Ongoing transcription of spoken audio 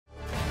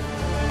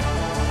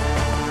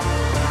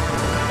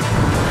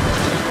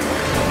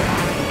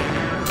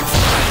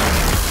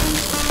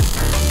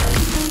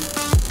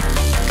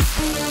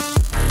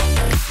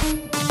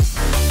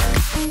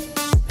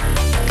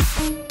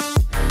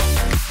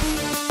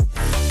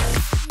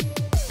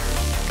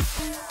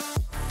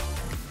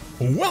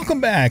Welcome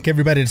back,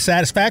 everybody, to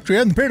Satisfactory.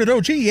 I'm the Bearded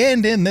OG,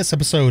 and in this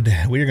episode,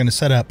 we are going to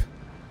set up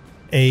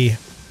a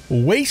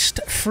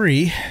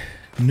waste-free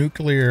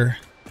nuclear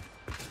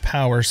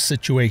power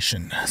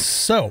situation.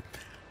 So,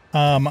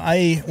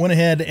 I went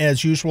ahead,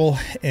 as usual,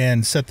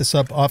 and set this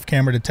up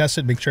off-camera to test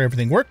it, make sure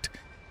everything worked.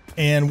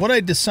 And what I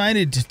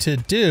decided to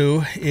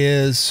do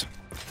is,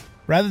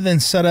 rather than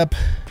set up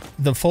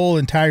the full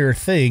entire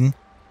thing,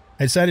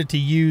 I decided to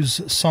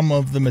use some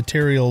of the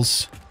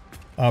materials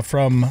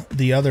from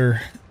the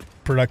other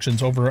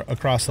productions over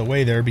across the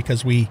way there,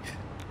 because I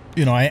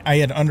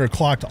had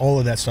underclocked all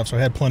of that stuff, so I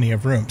had plenty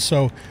of room.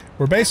 So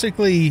we're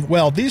basically,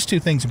 well, these two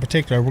things in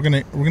particular, we're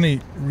gonna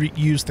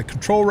use the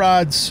control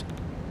rods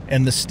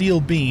and the steel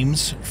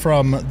beams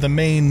from the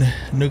main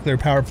nuclear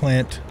power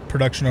plant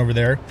production over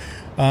there.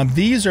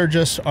 These are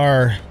just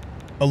our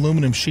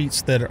aluminum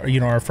sheets that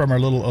are from our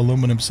little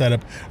aluminum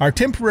setup, our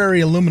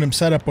temporary aluminum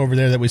setup over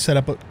there that we set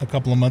up a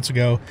couple of months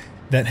ago,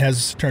 that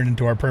has turned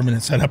into our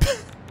permanent setup.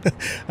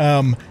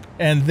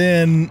 And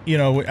then,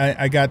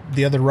 I got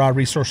the other raw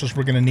resources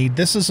we're going to need.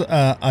 This is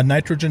a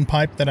nitrogen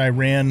pipe that I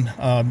ran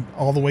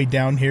all the way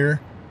down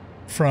here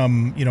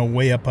from,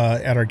 way up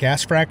at our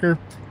gas fracker.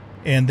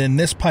 And then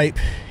this pipe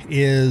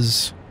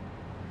is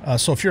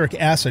sulfuric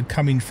acid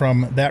coming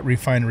from that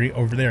refinery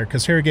over there.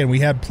 Because here again, we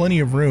had plenty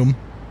of room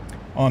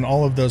on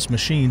all of those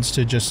machines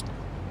to just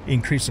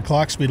increase the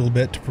clock speed a little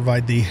bit to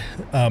provide the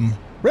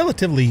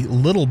relatively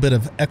little bit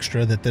of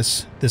extra that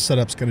this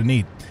setup's going to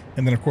need.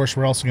 And then, of course,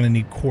 we're also going to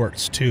need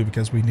quartz, too,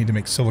 because we need to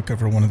make silica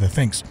for one of the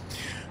things.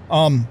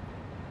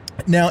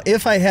 Now,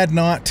 if I had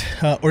not,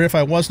 or if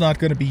I was not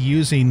going to be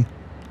using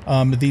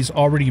these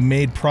already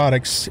made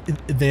products,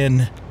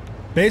 then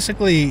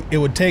basically it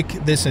would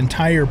take this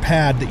entire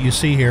pad that you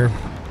see here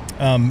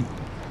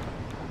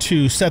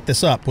to set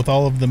this up with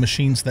all of the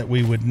machines that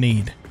we would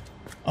need.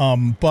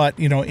 But,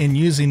 in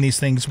using these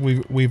things,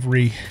 we've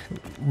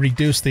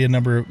reduced the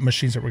number of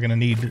machines that we're going to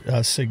need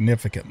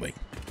significantly.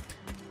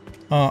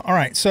 All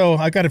right, so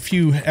I got a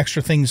few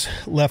extra things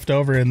left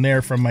over in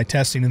there from my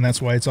testing, and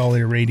that's why it's all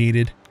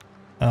irradiated.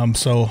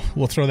 So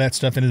we'll throw that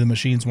stuff into the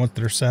machines once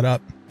they're set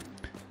up.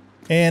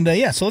 And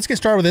yeah, so let's get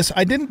started with this.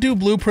 I didn't do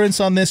blueprints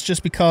on this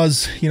just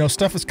because,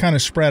 stuff is kind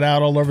of spread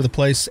out all over the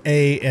place,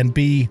 A, and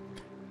B,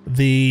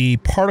 the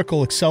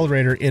particle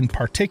accelerator in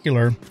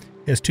particular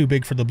is too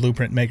big for the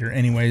blueprint maker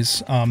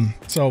anyways.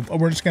 So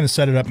we're just going to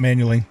set it up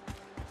manually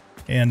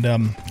and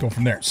go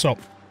from there. So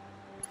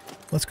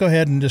let's go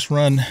ahead and just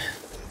run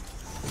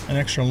an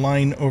extra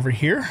line over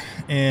here,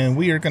 and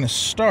we are going to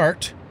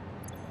start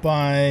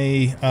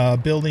by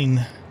building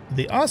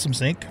the awesome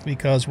sink,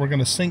 because we're going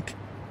to sink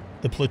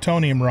the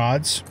plutonium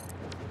rods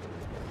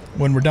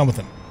when we're done with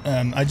them.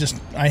 I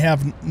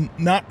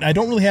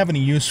don't really have any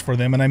use for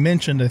them, and I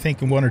mentioned, I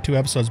think in one or two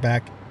episodes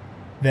back,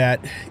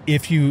 that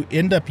if you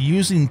end up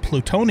using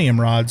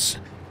plutonium rods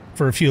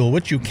for fuel,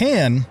 which you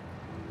can,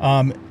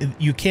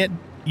 you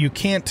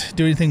can't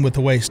do anything with the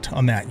waste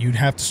on that. You'd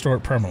have to store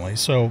it permanently.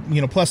 So,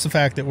 plus the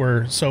fact that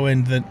we're so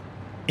to the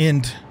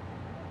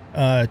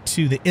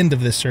end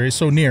of this series,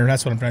 so near,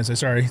 that's what I'm trying to say.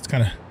 Sorry, it's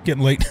kind of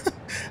getting late.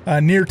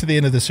 Near to the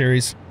end of the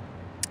series.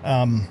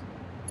 I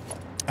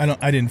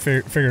didn't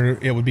figure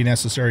it would be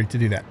necessary to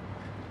do that.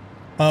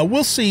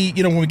 We'll see,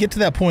 when we get to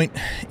that point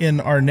in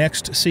our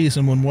next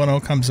season, when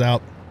 1.0 comes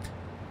out,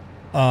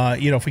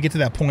 if we get to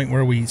that point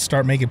where we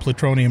start making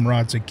plutonium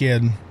rods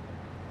again,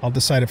 I'll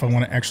decide if I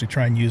want to actually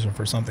try and use them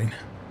for something.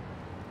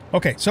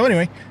 Okay, so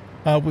anyway,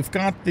 we've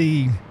got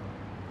the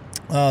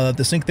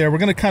sink there. We're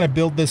going to kind of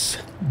build this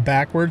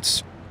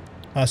backwards,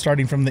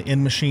 starting from the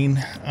end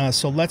machine.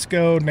 So let's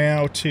go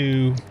now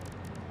to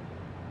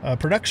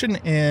production,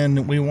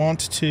 and we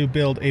want to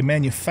build a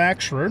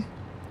manufacturer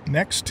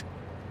next,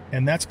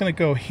 and that's going to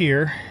go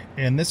here.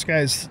 And this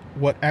guy's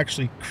what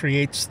actually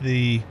creates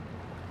the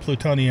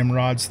plutonium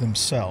rods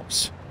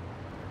themselves.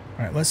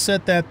 All right, let's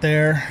set that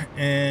there,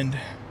 and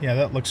yeah,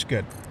 that looks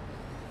good.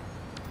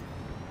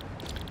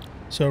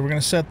 So we're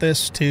going to set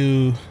this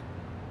to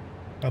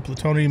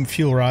plutonium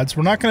fuel rods.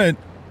 We're not going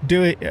to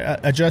do it,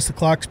 adjust the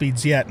clock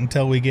speeds yet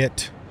until we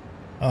get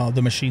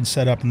the machine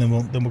set up, and then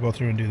we'll go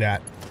through and do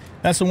that.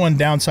 That's the one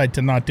downside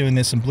to not doing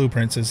this in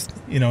blueprints is,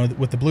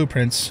 with the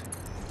blueprints,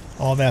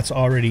 all that's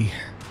already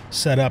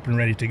set up and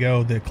ready to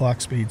go, the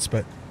clock speeds,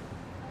 but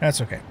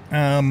that's okay.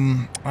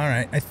 All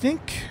right, I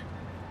think...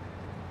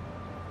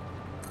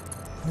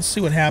 Let's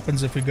see what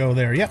happens if we go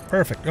there. Yep,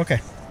 perfect.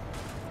 Okay.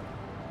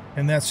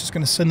 And that's just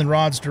going to send the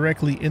rods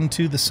directly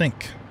into the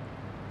sink.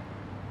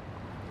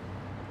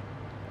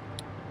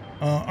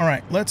 All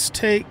right, let's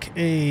take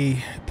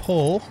a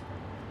pole,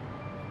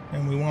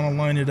 and we want to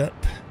line it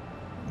up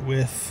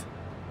with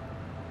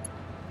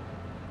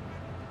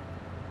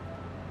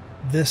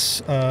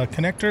this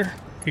connector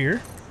here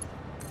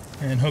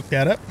and hook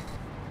that up.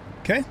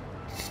 Okay.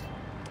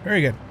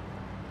 Very good.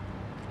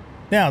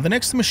 Now, the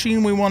next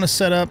machine we want to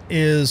set up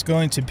is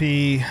going to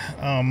be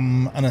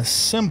an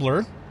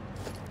assembler.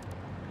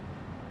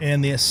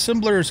 And the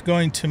assembler is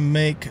going to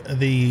make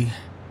the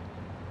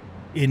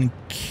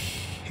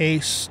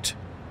encased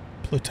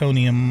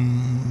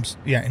plutonium,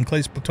 yeah,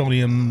 encased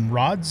plutonium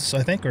rods,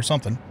 I think, or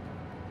something.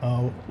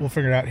 We'll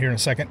figure it out here in a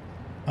second.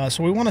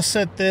 So we want to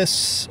set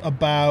this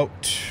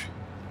about,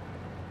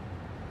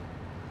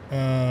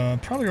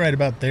 probably right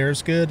about there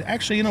is good.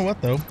 Actually, you know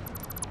what, though?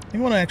 I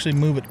want to actually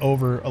move it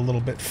over a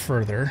little bit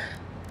further.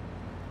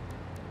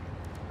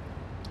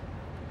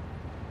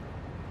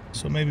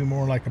 So maybe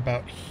more like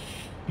about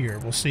here.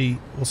 We'll see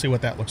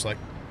what that looks like.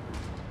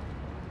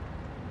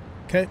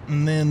 Okay,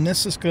 and then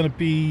this is going to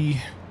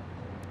be,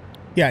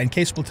 yeah,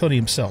 encased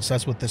plutonium cells.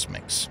 That's what this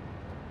makes.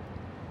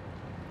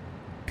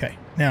 Okay,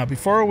 now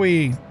before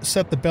we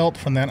set the belt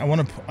from that,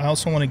 I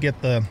also want to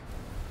get the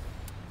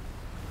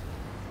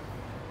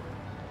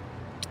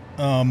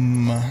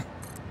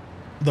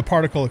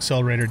particle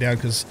accelerator down,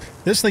 because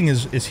this thing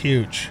is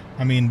huge.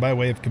 I mean, by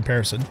way of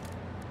comparison,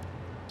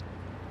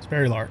 it's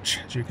very large,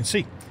 as you can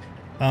see.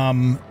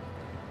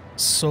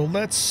 So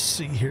let's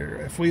see here.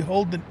 If we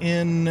hold it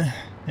in,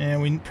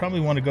 and we probably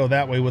want to go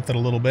that way with it a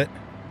little bit.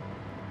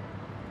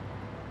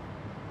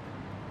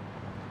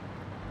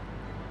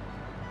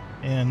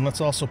 And let's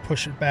also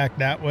push it back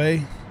that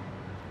way.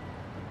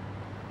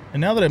 And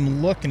now that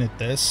I'm looking at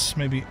this,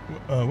 maybe,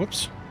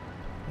 whoops.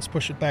 Let's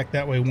push it back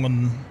that way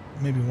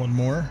maybe one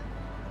more.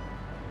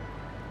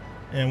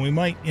 And we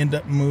might end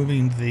up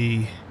moving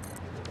the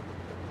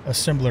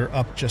assembler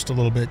up just a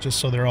little bit, just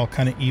so they're all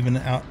kind of even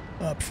out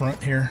up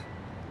front here.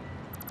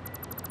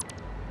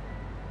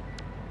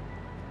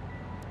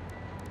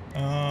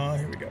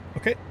 Here we go.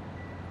 Okay.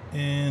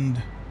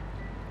 And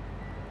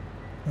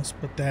let's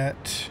put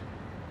that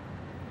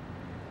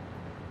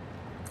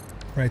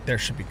right there.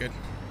 Should be good.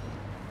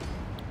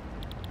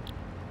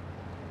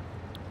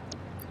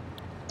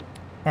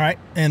 All right,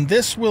 and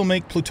this will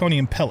make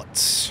plutonium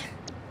pellets.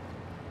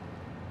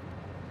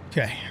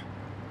 Okay.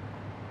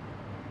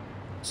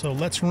 So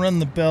let's run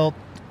the belt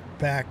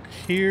back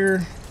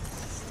here.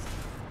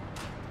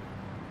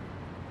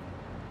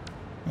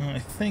 I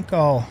think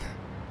I'll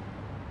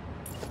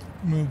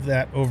move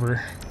that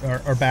over,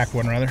 or back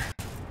one rather.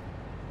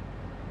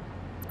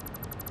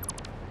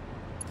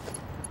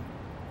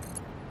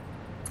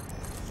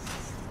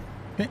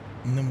 Okay,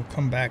 and then we'll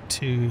come back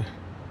to,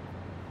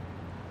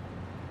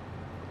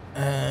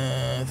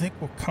 I think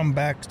we'll come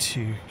back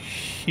to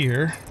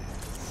here.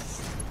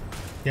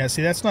 Yeah,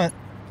 see, that's not,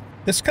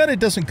 this kind of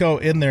doesn't go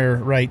in there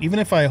right. Even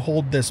if I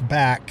hold this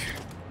back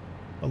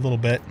a little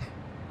bit,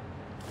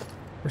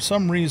 for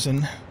some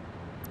reason,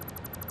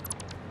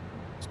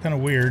 it's kind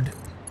of weird.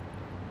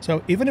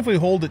 So even if we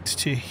hold it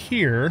to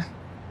here,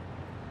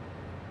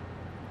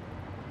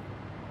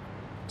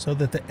 so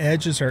that the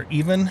edges are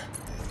even,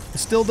 it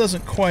still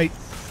doesn't quite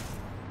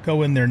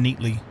go in there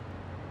neatly.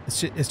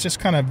 It's just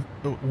kind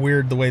of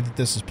weird the way that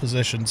this is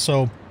positioned.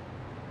 So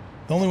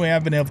the only way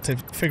I've been able to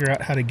figure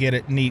out how to get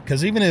it neat,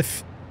 because even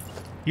if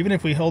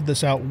we hold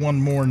this out one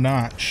more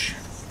notch,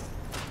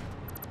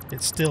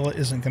 it still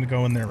isn't going to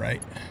go in there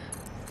right.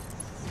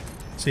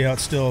 See how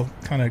it's still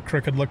kind of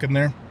crooked looking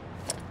there?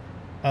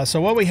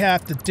 So what we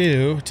have to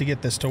do to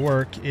get this to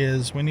work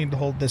is we need to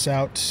hold this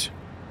out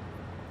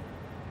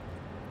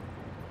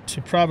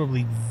to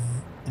probably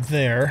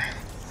there.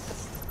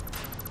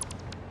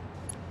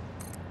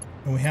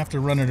 And we have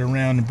to run it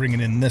around and bring it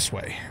in this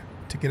way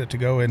to get it to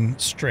go in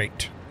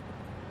straight.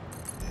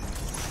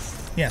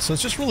 Yeah, so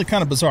it's just really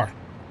kind of bizarre.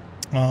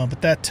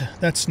 But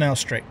that's now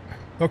straight.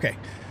 Okay,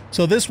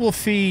 so this will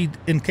feed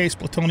encased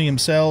plutonium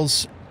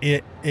cells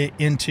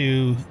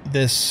into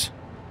this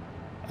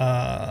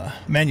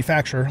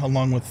manufacturer,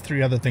 along with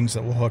 3 other things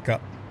that we'll hook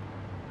up.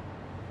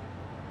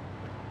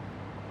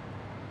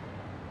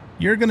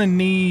 You're going to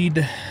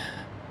need...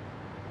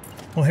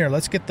 Well, here,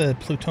 let's get the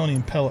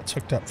plutonium pellets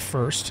hooked up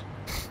first.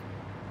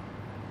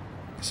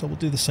 So we'll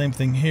do the same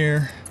thing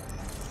here.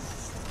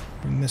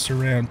 Bring this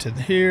around to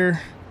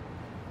here.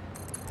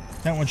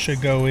 That one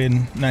should go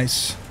in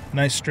nice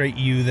straight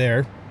U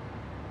there.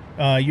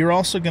 You're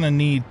also going to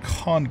need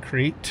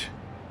concrete.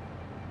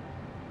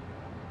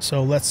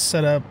 So let's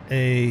set up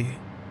a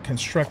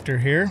constructor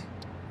here.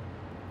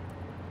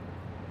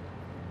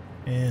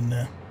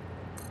 And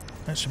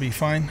that should be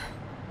fine.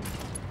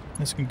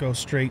 This can go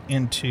straight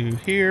into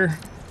here.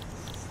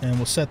 And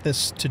we'll set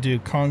this to do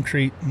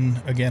concrete.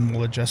 And again,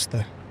 we'll adjust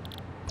the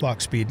clock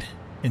speed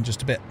in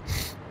just a bit.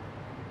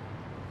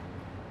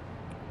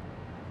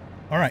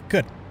 All right,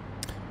 good.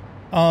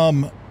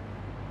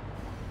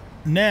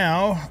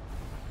 Now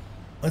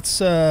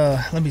let's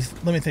let me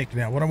think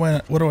now.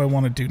 What do I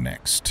want to do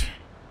next?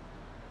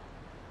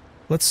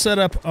 Let's set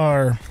up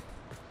our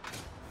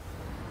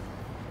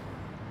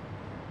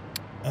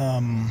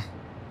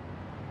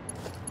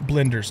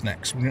blenders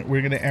next. We're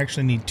going to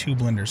actually need 2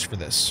 blenders for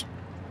this.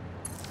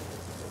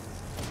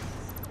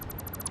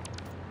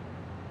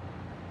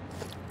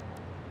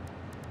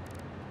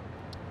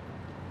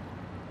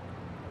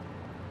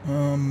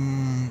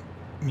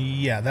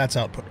 Yeah, that's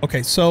output.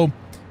 Okay, so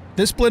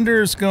this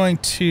blender is going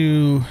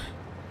to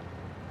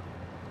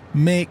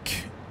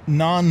make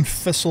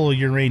non-fissile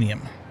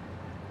uranium.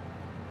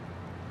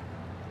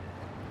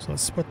 So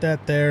let's put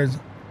that there,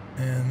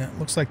 and that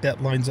looks like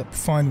that lines up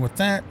fine with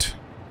that.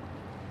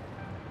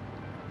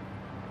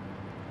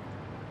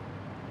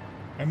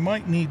 I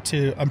might need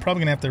to... I'm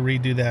probably going to have to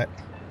redo that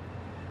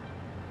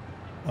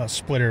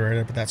splitter right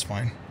there, but that's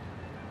fine.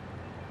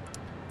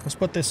 Let's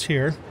put this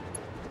here.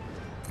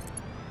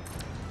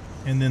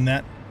 And then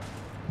that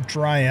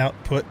dry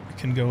output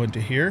can go into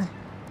here.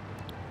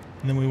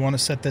 And then we want to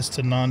set this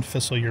to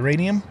non-fissile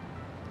uranium.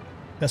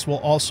 This will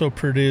also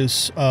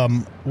produce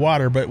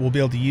water, but we'll be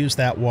able to use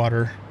that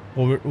water.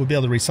 We'll be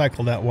able to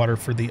recycle that water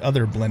for the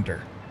other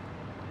blender,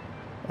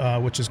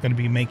 which is going to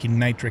be making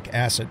nitric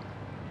acid.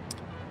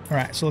 All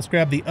right, so let's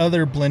grab the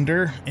other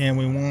blender, and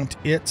we want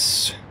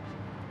its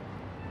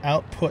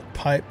output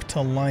pipe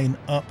to line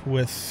up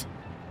with...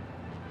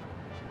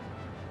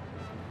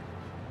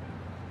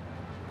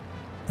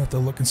 I have to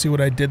look and see what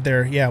I did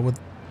there. Yeah,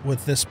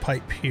 with this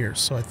pipe here.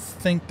 So I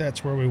think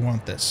that's where we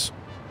want this.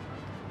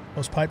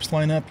 Those pipes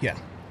line up? Yeah.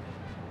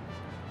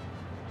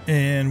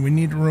 And we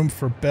need room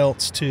for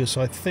belts too, so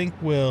I think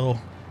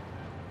we'll...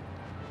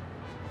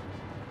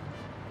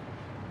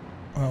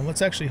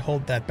 let's actually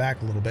hold that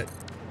back a little bit.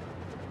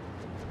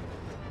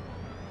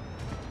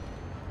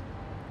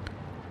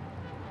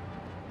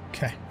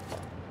 Okay.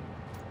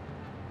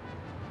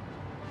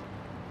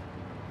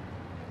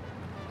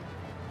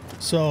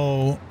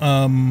 So,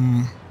 I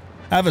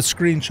have a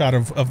screenshot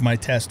of my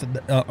test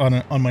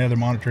on my other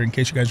monitor, in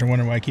case you guys are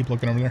wondering why I keep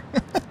looking over there.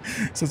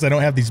 Since I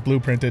don't have these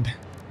blueprinted.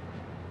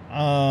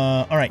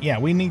 All right, yeah,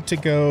 we need to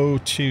go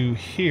to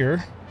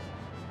here.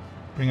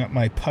 Bring up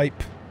my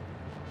pipe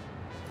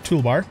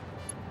toolbar.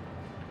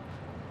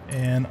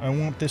 And I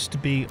want this to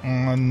be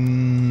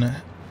on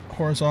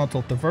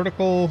horizontal to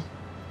vertical.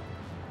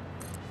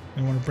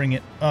 I want to bring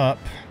it up.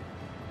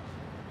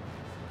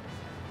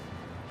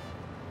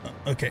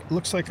 Okay,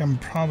 looks like I'm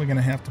probably going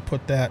to have to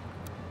put that...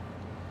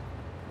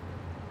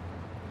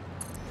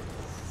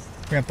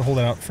 We're going to have to hold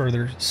it out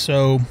further.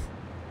 So...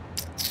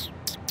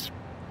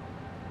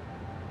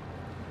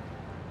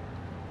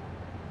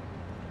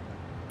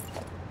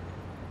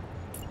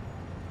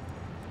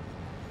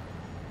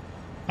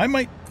 I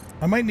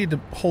might need to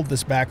hold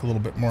this back a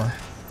little bit more.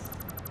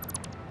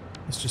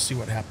 Let's just see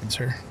what happens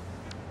here.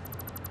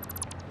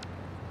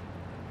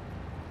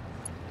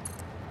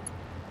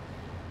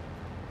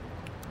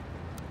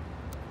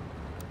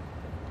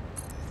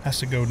 Has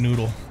to go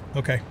noodle.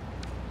 Okay.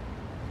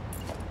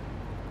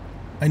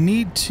 I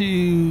need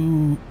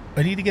to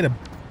get a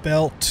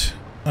belt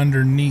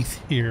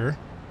underneath here.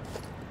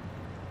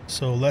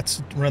 So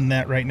let's run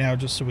that right now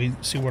just so we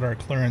see what our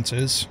clearance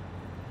is.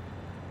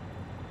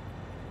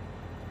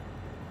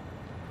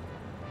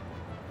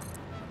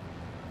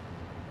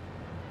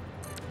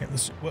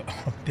 Oh,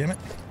 damn it.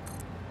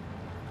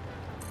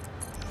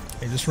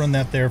 Okay, just run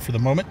that there for the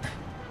moment.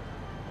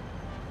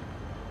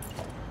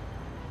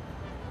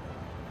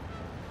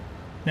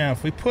 Now,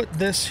 if we put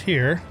this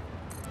here...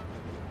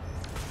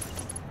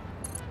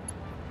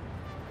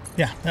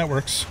 Yeah, that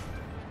works.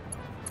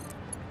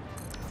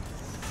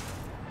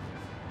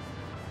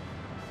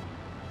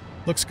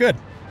 Looks good.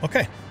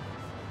 Okay.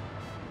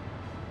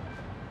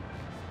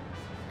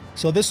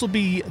 So this will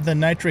be the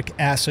nitric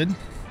acid.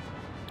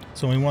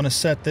 So we want to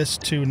set this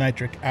to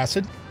nitric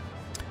acid.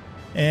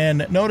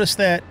 And notice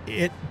that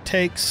it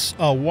takes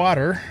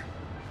water,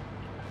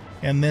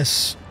 and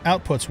this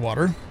outputs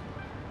water.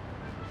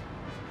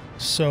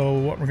 So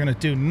what we're going to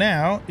do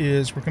now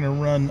is we're going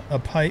to run a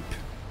pipe.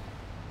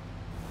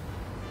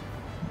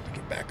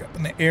 Get back up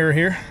in the air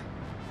here.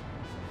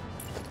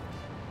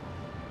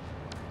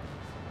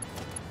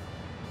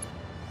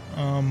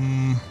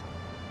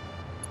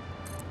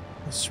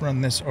 Let's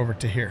run this over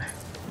to here.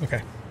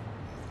 Okay.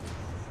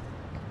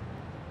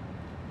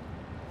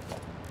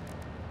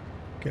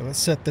 Okay, let's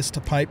set this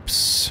to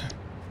pipes.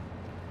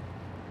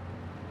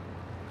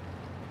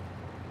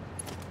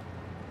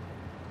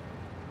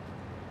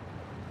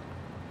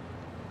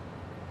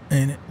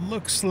 And it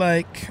looks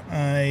like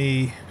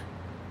I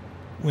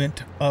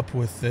went up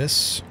with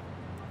this.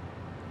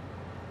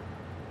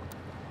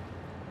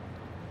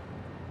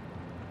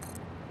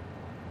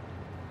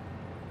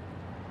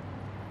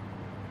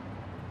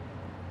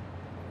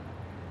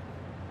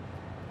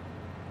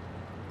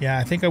 Yeah,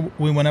 I think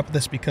we went up with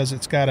this because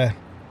it's got a...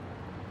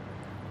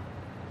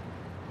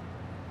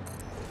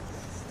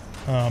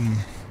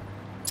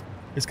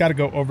 it's got to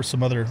go over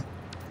some other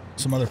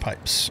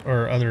pipes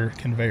or other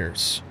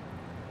conveyors.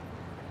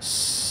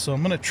 So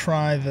I'm going to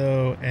try,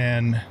 though,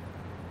 and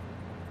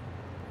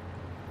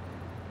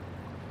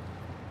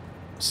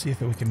see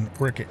if we can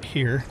work it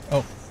here.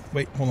 Oh,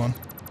 wait, hold on.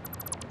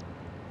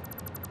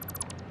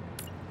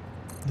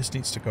 This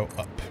needs to go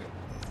up.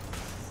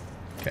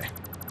 Okay.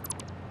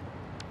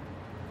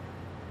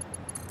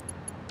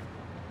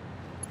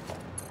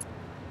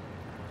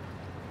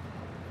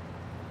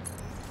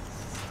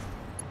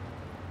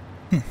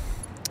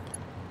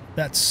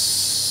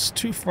 That's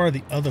too far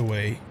the other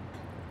way.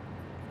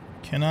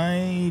 Can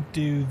I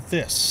do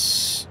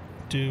this?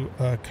 Do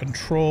a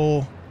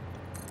control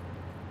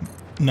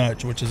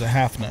nudge, which is a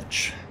half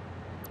nudge.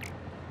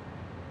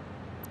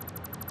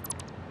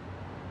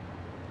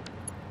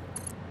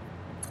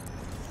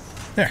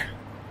 There.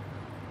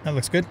 That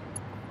looks good.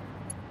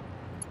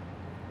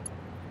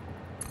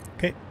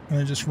 Okay, I'm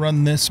going to just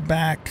run this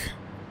back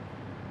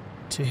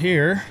to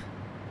here.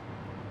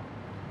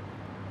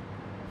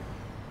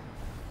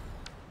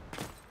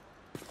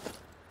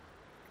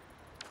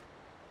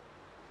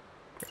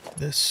 Grab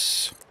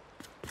this,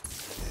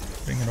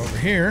 bring it over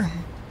here.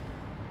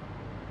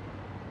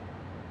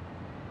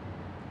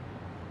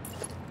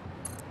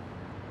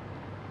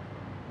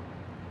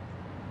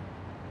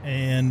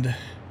 And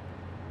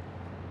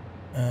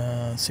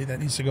see, that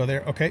needs to go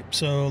there. Okay,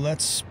 so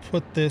let's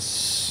put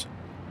this.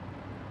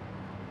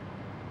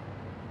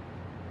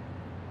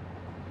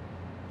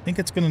 I think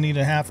it's going to need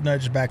a half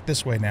nudge back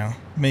this way now.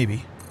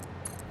 Maybe.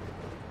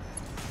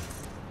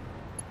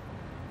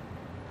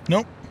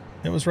 Nope.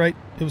 It was right.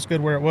 It was good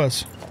where it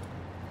was.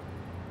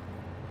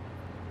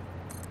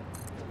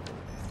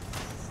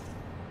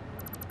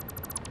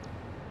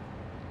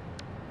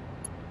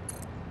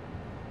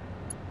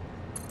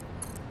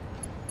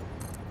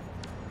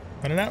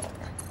 Cut it out.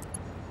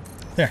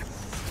 There.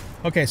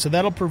 Okay, so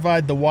that'll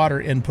provide the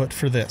water input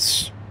for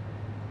this.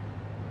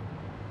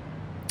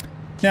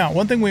 Now,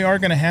 one thing we are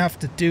going to have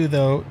to do,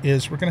 though,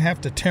 is we're going to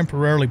have to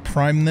temporarily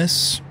prime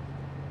this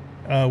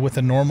with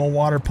a normal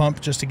water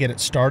pump just to get it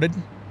started.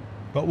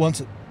 But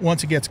once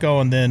it gets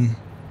going, then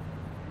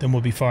we'll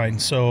be fine.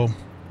 So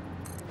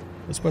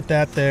let's put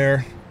that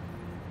there,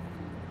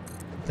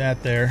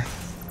 that there,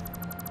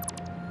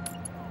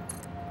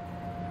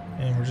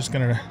 and we're just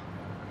going to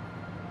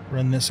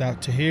run this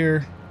out to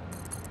here.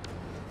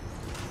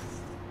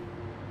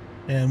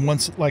 And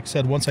once, like I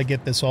said, once I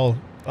get this all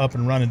up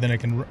and running,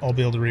 then I'll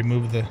be able to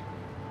remove the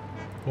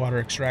water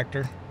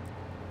extractor.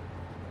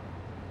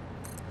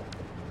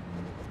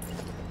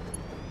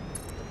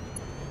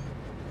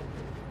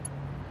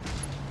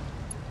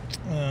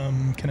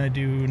 Can I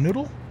do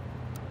noodle?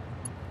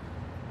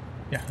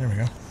 Yeah, there we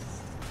go.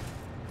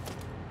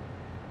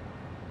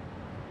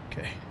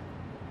 Okay.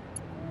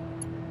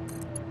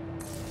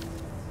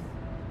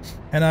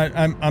 And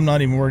I'm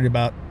not even worried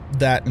about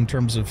that in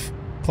terms of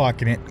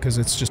clocking it, because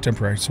it's just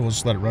temporary, so we'll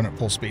just let it run at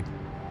full speed.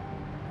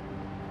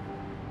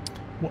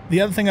 Well, the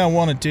other thing I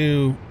want to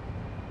do,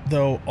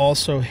 though,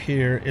 also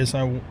here is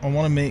I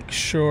want to make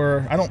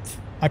sure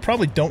I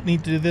probably don't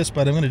need to do this,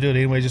 but I'm going to do it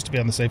anyway just to be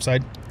on the safe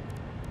side.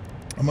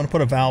 I'm going to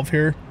put a valve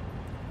here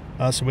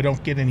so we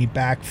don't get any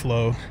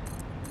backflow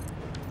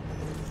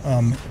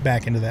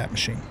back into that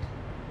machine.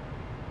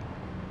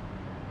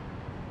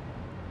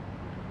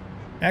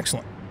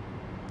 Excellent.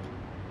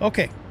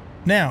 Okay,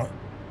 now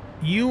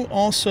you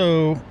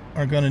also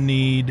are going to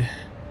need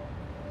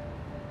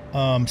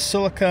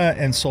silica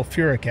and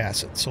sulfuric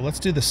acid. So let's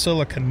do the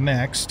silica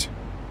next.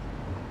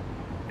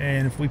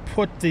 And if we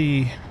put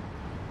the...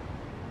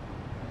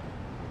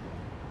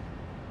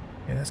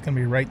 Okay, that's going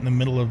to be right in the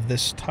middle of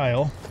this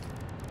tile.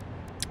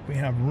 We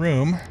have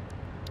room.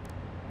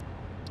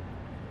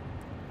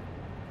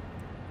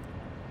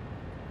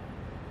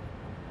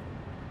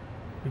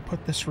 We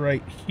put this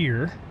right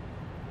here.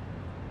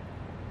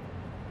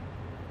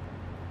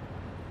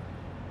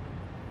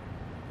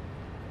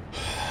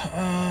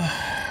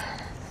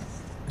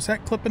 Is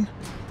that clipping?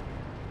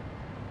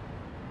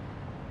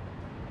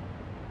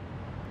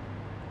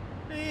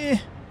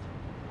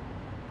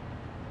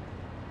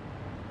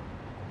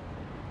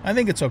 I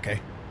think it's okay.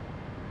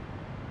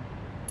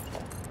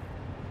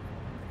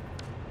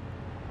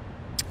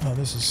 Oh,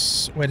 this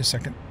is... Wait a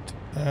second.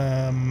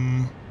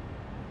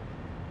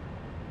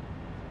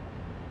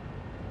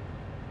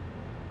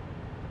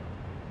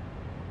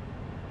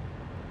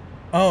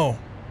 Oh.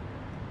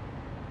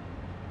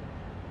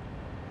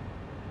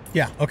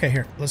 Yeah, okay,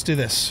 here. Let's do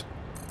this.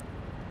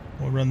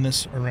 We'll run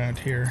this around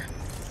here.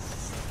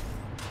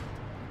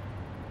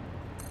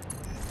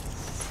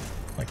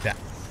 Like that.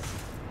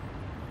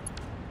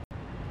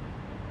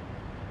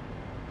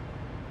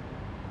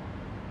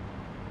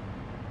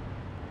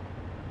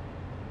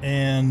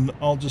 And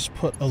I'll just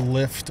put a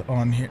lift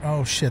on here.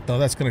 Oh, shit, though.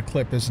 That's going to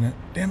clip, isn't it?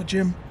 Damn it,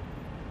 Jim.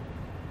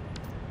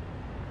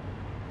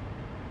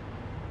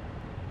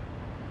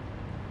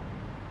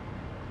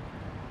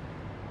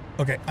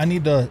 Okay, I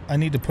need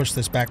to push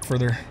this back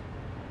further.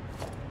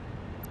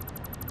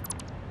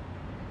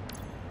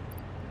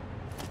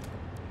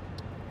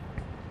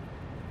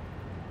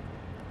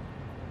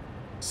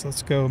 So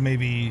let's go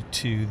maybe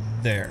to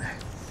there.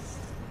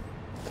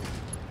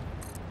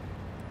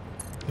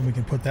 Then we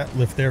can put that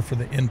lift there for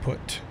the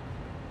input.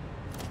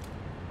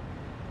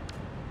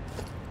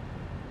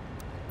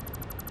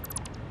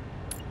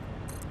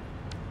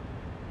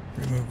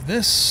 Remove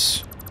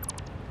this.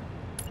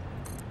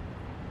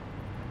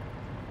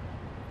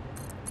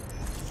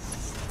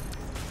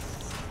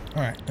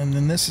 Alright, and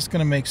then this is going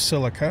to make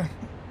silica.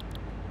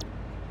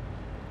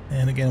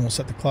 And again, we'll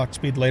set the clock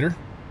speed later.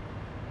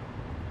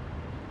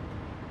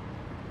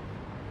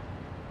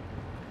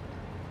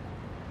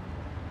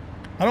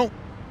 I don't...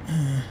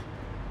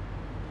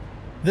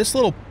 this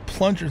little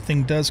plunger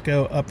thing does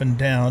go up and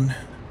down.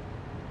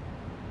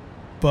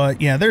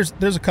 But yeah, there's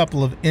a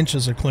couple of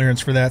inches of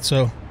clearance for that,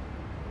 so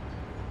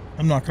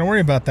I'm not going to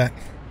worry about that.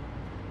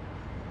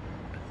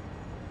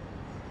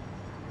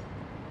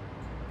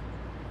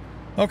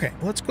 Okay,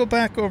 let's go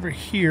back over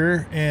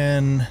here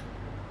and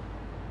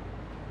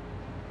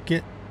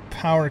get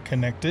power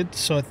connected.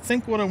 So I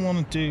think what I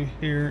want to do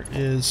here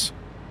is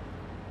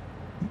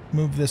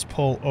move this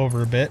pole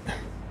over a bit.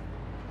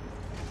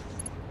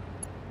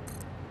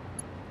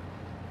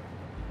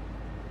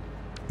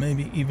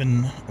 Maybe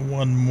even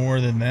one more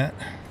than that.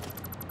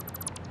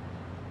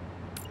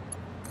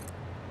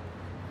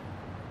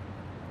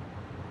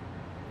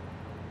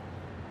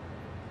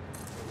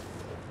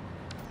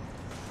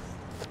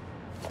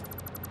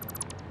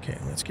 Okay,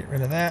 let's get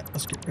rid of that.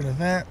 Let's get rid of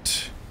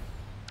that.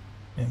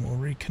 And we'll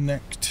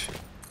reconnect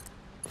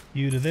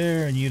you to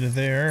there, and you to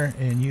there,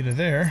 and you to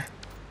there.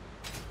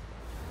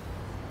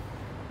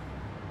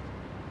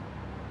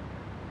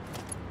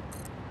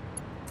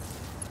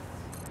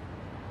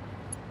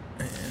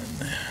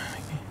 And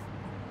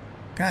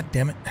God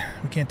damn it.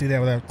 We can't do that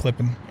without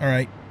clipping.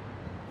 Alright.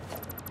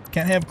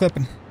 Can't have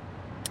clipping.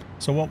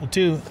 So what we'll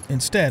do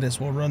instead is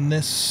we'll run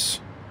this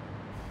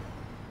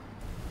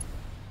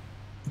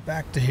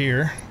back to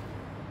here.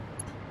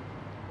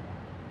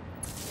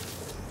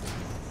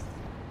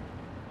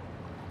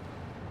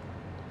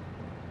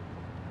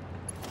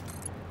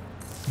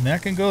 And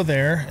that can go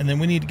there, and then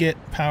we need to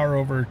get power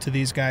over to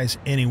these guys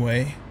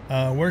anyway.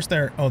 Where's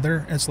their... Oh,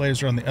 their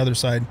insulators are on the other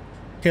side.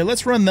 Okay,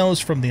 let's run those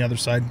from the other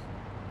side.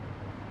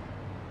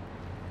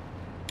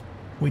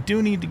 We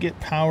do need to get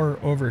power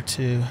over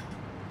to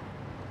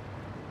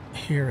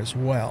here as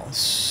well,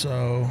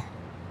 so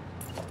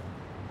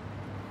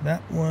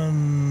that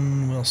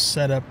one will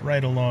set up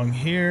right along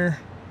here.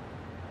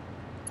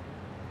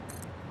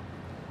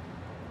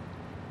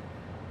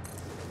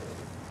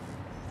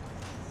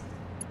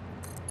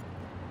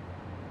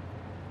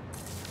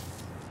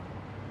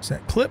 Is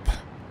that clip?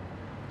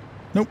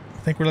 Nope, I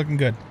think we're looking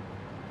good.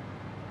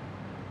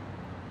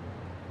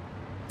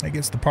 That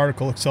gets the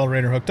particle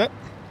accelerator hooked up.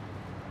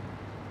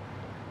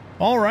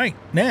 All right,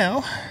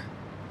 now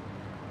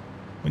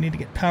we need to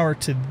get power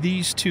to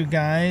these two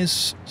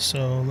guys,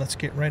 so let's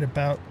get right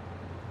about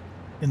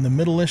in the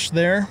middle-ish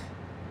there.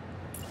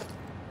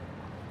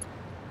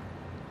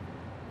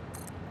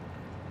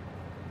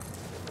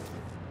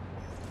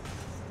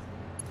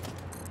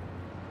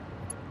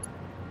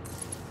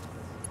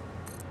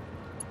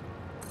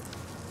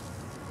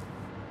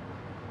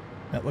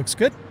 That looks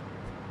good.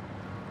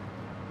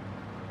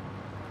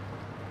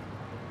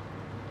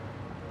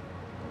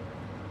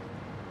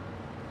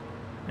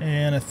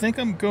 And I think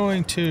I'm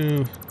going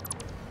to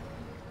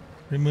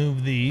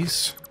remove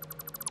these.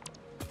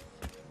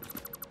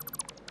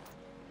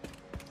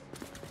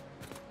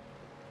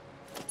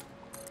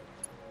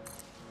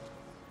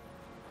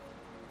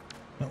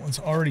 That one's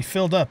already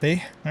filled up,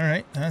 eh? All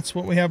right, that's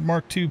what we have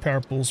Mark II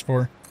power pools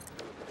for.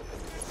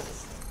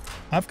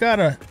 I've got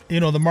a,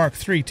 the Mark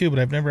III too, but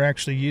I've never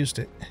actually used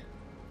it.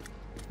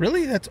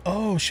 Really? That's,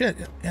 oh shit.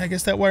 I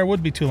guess that wire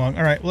would be too long.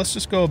 All right, let's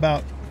just go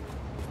about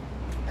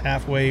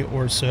halfway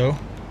or so.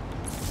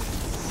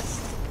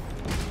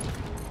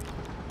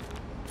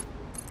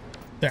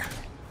 There.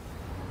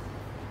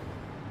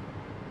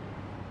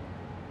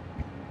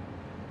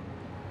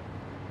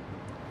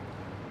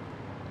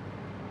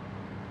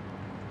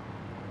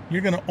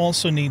 You're going to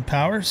also need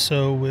power,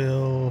 so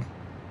we'll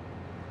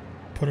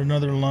put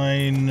another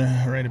line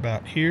right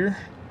about here.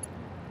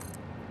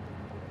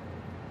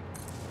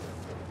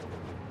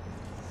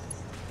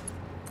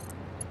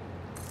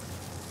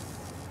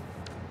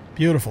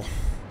 Beautiful.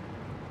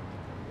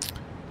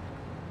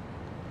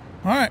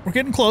 All right, we're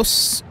getting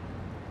close.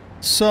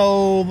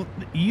 So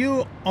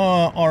you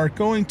are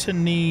going to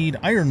need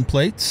iron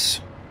plates.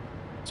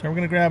 So we're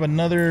going to grab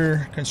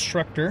another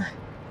constructor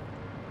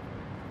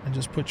and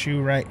just put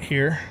you right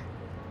here.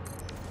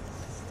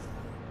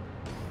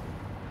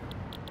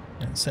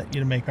 And set you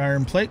to make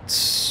iron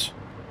plates.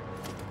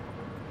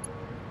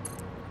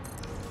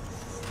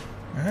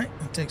 Alright,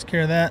 that takes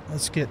care of that.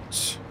 Let's get,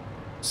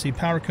 see,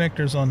 power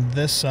connectors on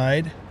this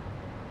side.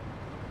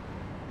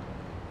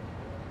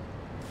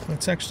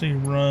 Let's actually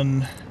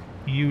run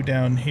you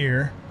down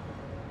here.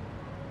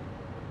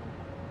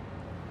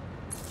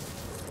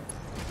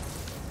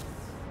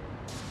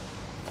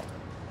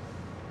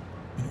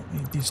 We don't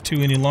need these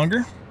two any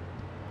longer.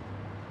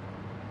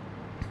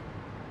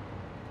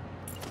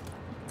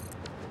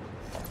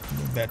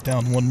 Move that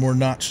down one more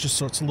notch just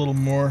so it's a little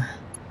more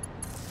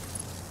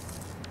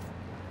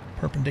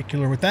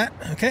perpendicular with that.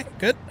 Okay,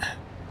 good.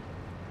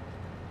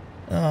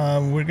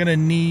 We're gonna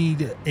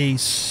need a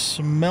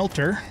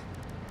smelter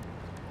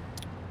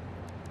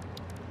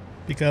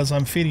because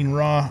I'm feeding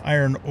raw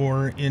iron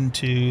ore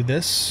into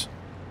this.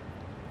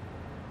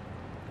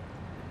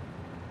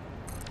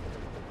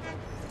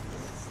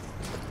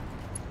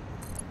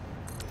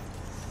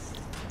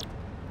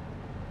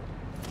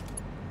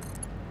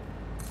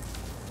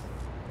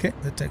 Okay,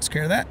 that takes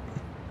care of that.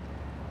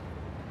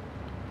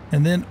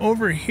 And then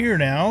over here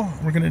now,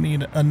 we're going to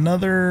need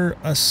another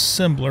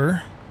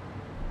assembler.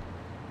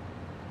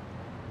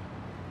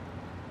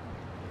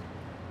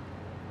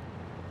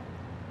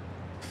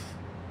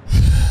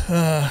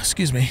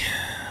 Excuse me.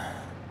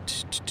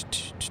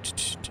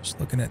 Just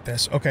looking at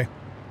this. Okay.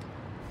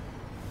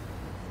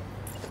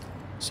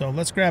 So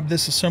let's grab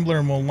this assembler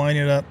and we'll line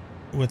it up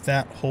with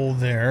that hole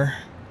there.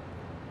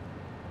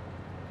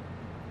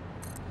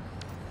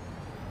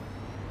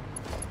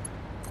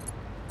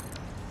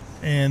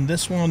 And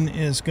this one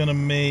is going to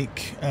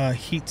make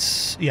heat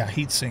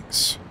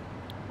sinks.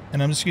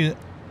 And I'm just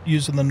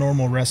using the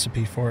normal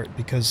recipe for it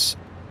because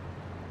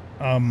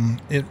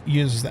it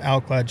uses the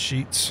alclad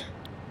sheets.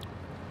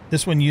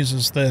 This one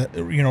uses the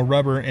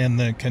rubber and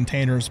the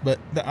containers, but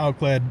the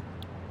alclad,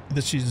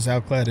 this uses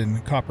alclad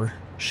and copper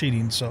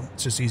sheeting, so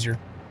it's just easier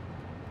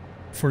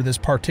for this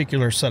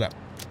particular setup.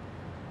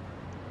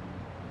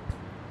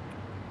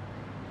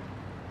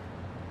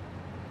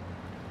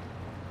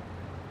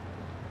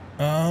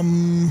 I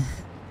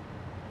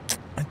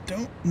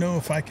don't know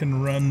if I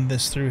can run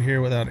this through here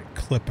without it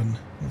clipping.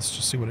 Let's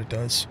just see what it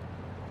does.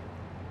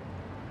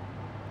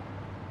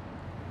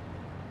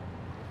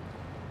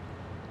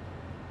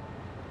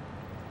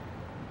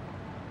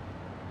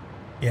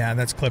 Yeah,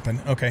 that's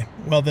clipping. Okay.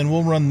 Well, then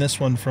we'll run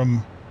this one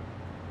from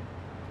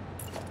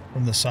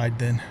the side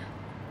then.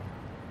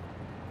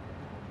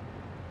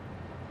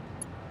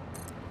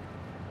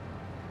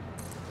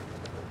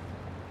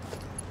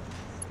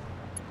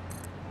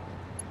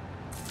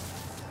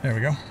 There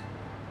we go.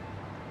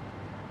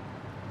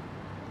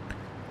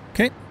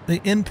 Okay, the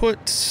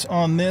inputs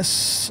on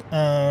this,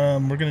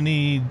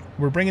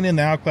 we're bringing in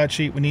the alclad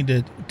sheet. We need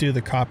to do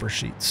the copper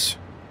sheets.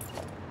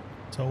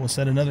 So we'll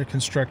set another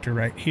constructor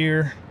right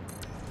here.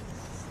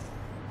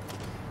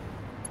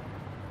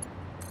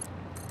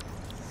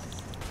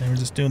 And we're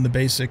just doing the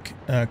basic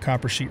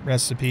copper sheet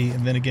recipe.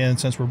 And then again,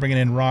 since we're bringing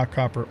in raw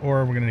copper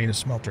ore, we're going to need a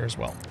smelter as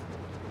well.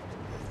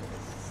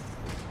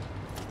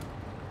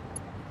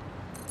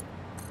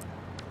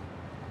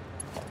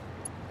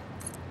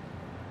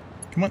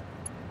 Come on.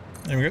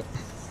 There we go.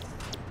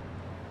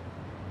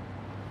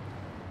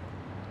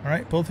 All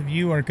right, both of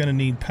you are going to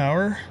need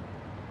power.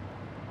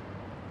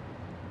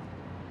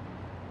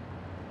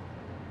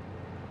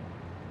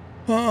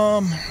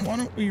 Why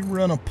don't we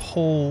run a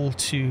pole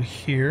to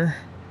here?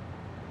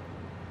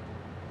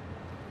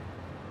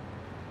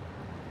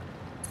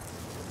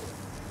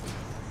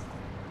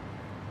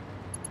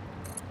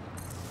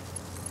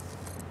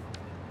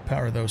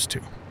 Power those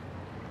two.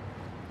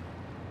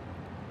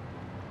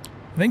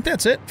 I think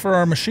that's it for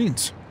our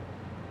machines.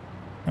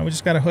 Now we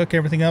just got to hook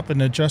everything up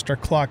and adjust our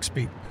clock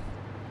speed.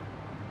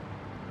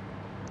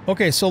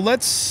 Okay, so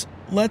let's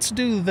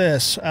do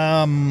this.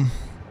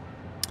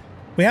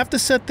 We have to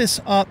set this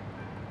up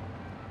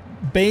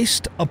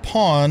based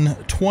upon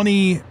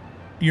 20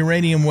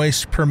 uranium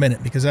wastes per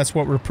minute because that's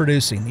what we're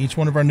producing. Each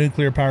one of our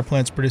nuclear power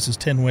plants produces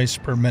 10 wastes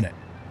per minute.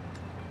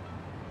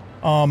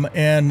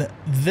 And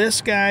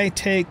this guy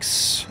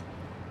takes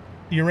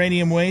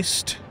uranium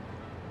waste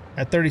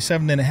at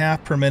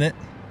 37.5 per minute,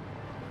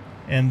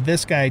 and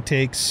this guy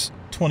takes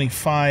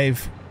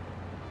 25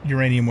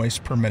 uranium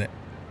waste per minute.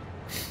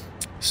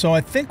 So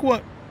I think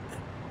what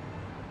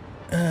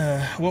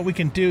we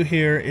can do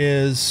here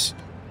is,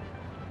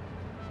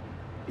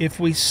 if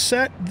we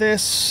set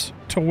this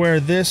to where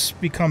this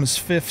becomes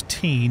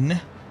 15,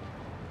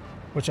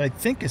 which I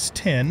think is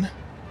 10.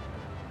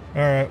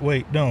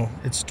 Wait, no,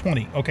 it's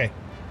 20. Okay.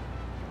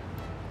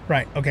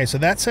 Right, okay, so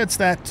that sets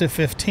that to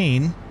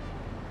 15,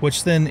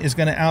 which then is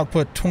going to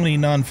output 20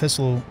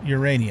 non-fissile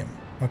uranium.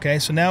 Okay,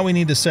 so now we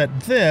need to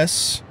set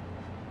this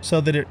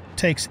so that it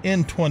takes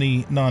in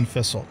 20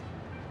 non-fissile.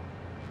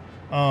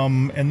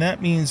 And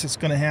that means it's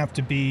going to have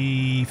to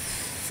be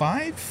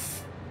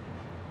 5?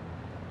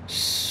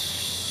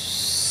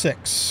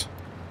 6.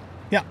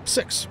 Yeah,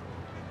 6.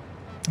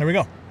 There we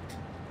go.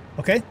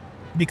 Okay,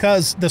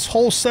 because this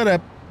whole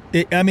setup,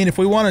 I mean, if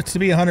we want it to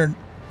be 100%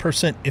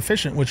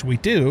 efficient, which we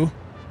do,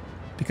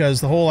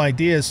 because the whole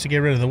idea is to get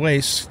rid of the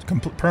waste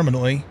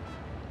permanently,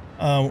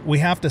 we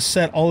have to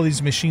set all of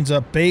these machines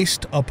up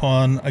based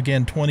upon,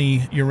 again,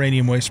 20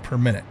 uranium waste per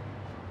minute.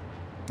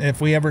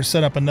 If we ever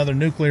set up another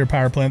nuclear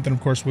power plant, then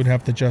of course we'd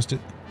have to adjust it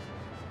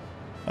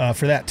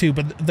for that too.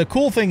 But the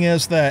cool thing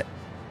is that,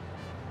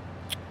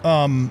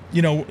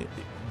 you know,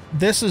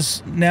 this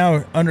is now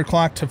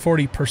underclocked to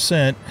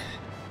 40%,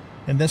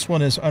 and this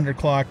one is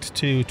underclocked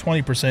to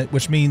 20%,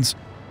 which means,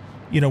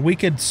 you know, we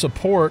could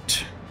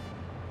support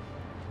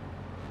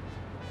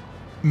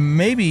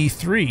maybe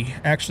 3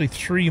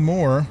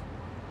 more.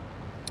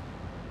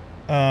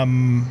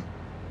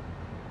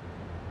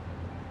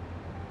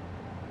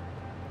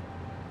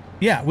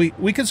 Yeah,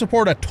 we could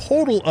support a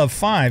total of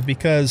 5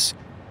 because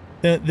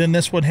then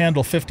this would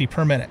handle 50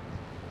 per minute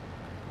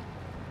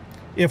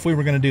if we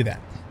were going to do that.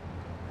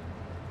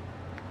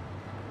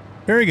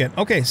 Very good.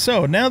 Okay,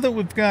 so now that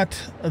we've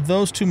got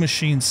those two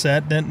machines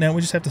set, then now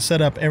we just have to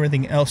set up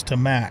everything else to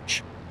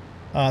match.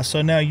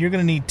 So now you're going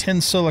to need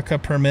 10 silica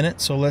per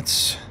minute, so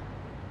let's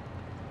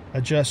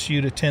adjust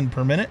you to 10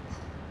 per minute.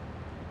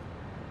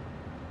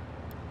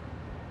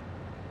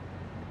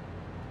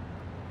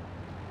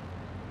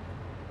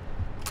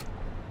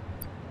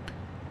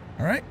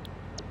 All right.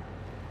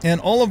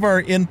 And all of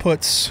our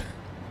inputs,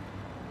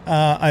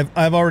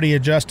 I've already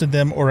adjusted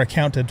them or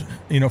accounted,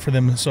 you know, for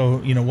them,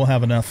 so, you know, we'll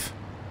have enough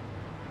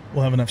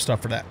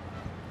stuff for that.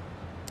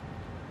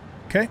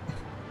 Okay.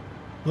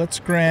 Let's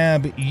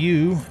grab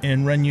you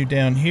and run you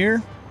down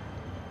here.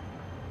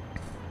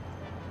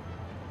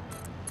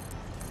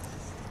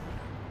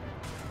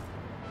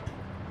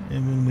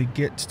 And when we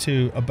get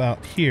to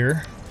about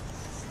here,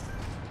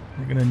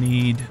 we're going to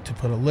need to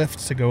put a lift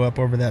to go up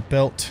over that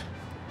belt.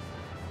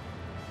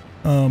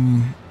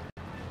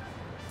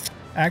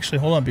 Actually,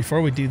 hold on.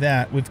 Before we do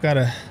that, we got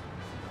to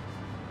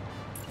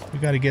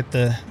get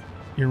the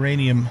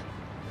uranium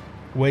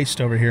waste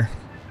over here.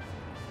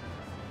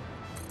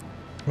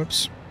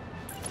 Whoops.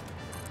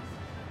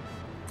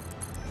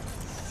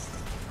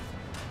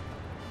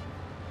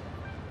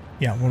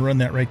 Yeah, we'll run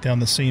that right down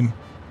the seam.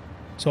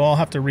 So I'll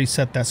have to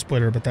reset that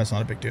splitter, but that's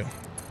not a big deal.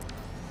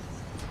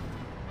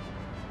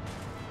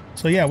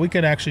 So yeah, we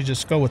could actually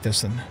just go with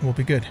this and we'll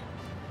be good.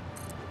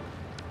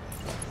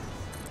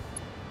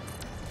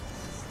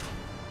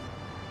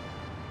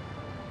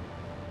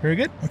 Very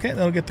good. Okay,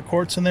 that'll get the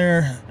quartz in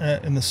there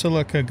and the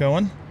silica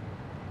going.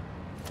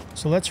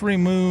 So let's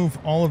remove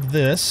all of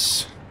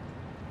this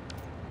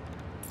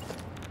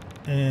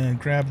and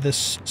grab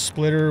this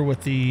splitter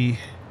with the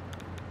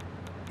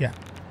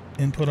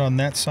input on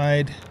that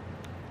side.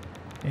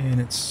 And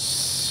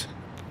it's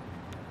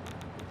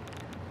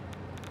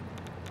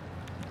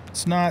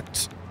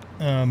not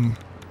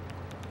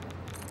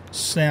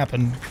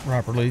snapping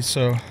properly,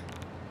 so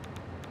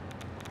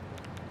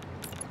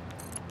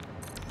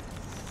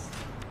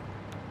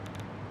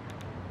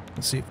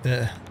let's see if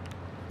the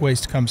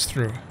waste comes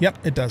through.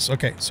 Yep, it does.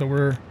 Okay, so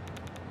we're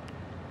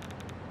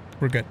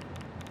good.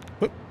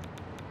 Whoop.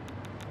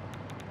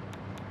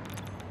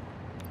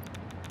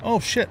 Oh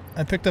shit,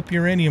 I picked up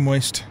uranium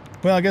waste.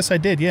 Well, I guess I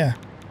did, yeah.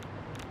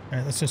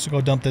 Alright, let's just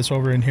go dump this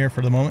over in here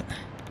for the moment.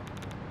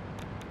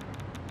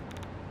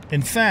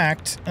 In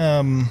fact,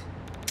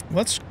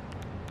 let's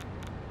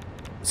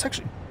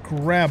actually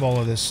grab all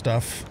of this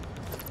stuff.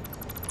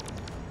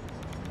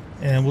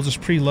 And we'll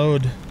just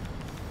preload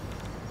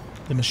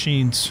the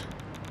machines.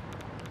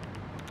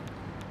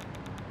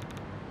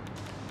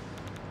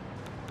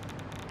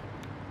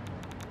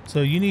 So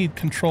you need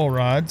control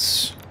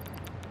rods.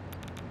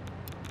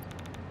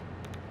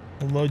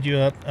 We'll load you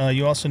up.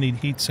 You also need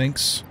heat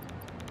sinks.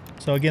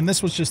 So again,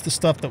 this was just the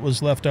stuff that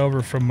was left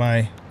over from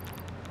my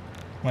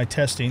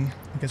testing.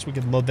 I guess we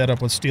could load that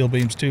up with steel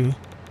beams too.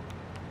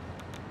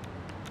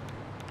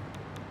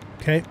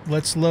 Okay,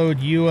 let's load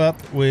you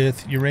up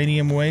with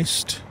uranium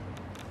waste.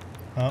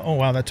 Oh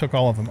wow, that took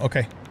all of them.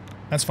 Okay,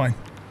 that's fine.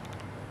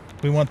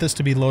 We want this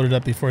to be loaded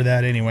up before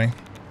that anyway.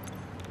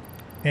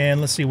 And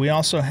let's see, we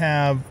also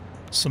have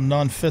some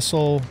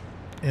non-fissile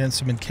and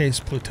some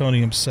encased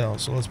plutonium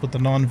cells. So let's put the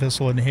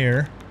non-fissile in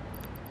here.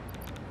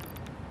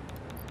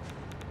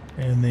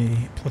 And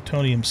the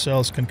plutonium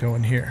cells can go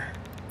in here.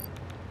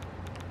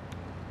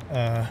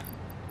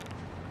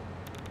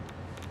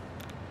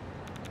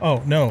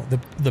 Oh, no,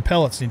 the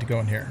pellets need to go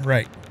in here.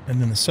 Right.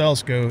 And then the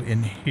cells go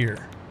in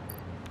here.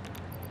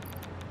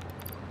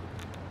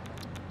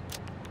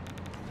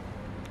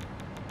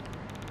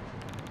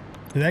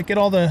 Did that get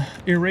all the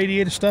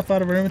irradiated stuff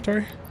out of our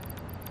inventory?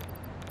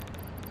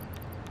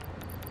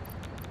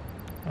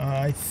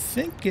 I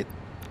think it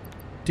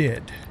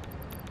did.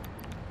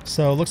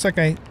 So it looks like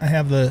I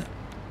have the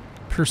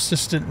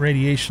persistent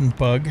radiation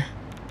bug,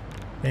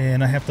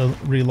 and I have to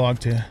relog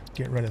to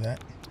get rid of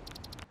that.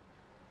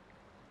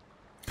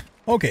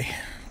 Okay,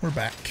 we're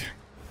back.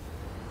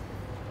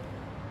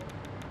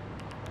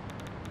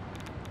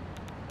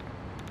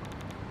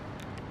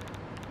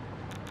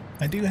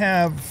 I do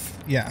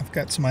have, yeah, I've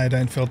got some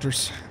iodine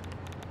filters.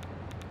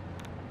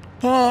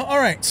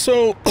 Alright,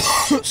 so,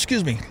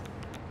 excuse me.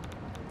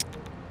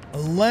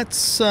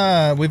 Let's,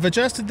 we've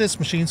adjusted this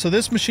machine. So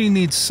this machine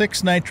needs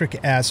 6 nitric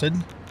acid.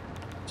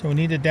 So we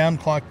need to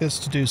downclock this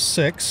to do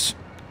 6.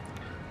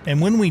 And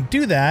when we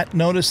do that,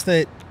 notice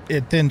that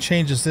it then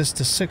changes this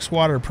to 6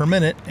 water per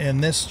minute.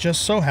 And this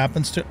just so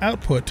happens to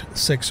output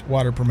 6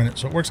 water per minute.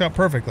 So it works out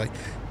perfectly.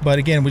 But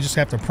again, we just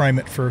have to prime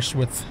it first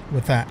with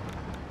that.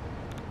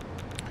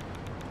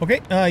 Okay,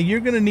 you're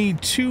going to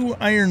need 2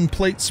 iron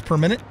plates per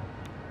minute.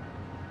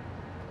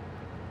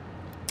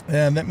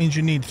 And that means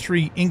you need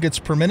 3 ingots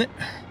per minute.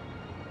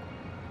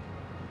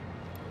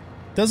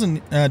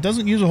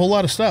 Doesn't use a whole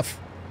lot of stuff.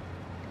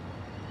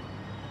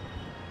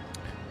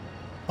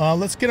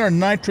 Let's get our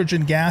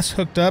nitrogen gas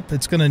hooked up.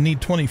 It's going to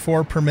need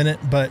 24 per minute,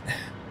 but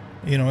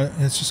you know,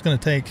 it's just going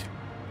to take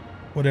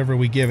whatever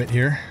we give it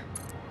here.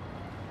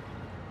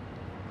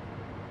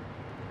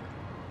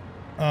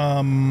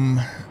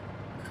 Oh,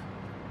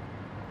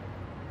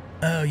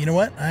 you know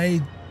what?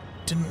 I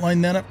didn't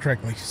line that up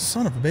correctly.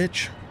 Son of a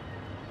bitch.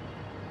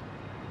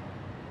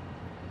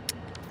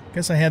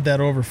 Guess I had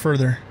that over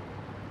further.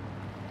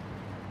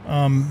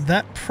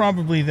 That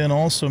probably then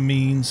also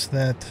means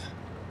that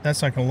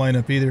that's not going to line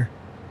up either.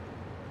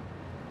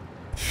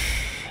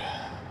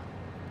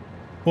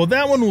 Well,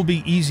 that one will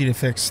be easy to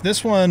fix.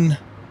 This one,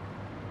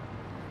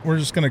 we're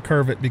just going to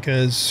curve it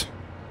because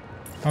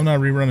I'm not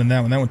rerunning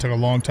that one. That one took a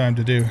long time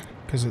to do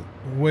because it's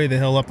way the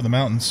hell up in the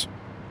mountains.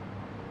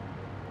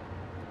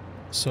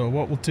 So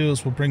what we'll do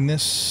is we'll bring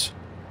this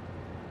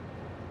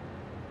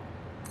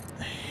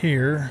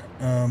here.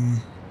 Yeah,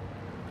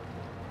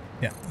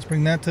 let's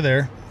bring that to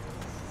there.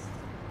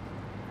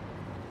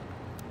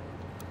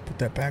 Put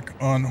that back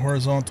on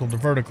horizontal to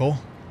vertical.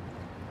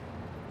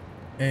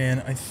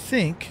 And I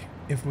think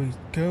if we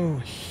go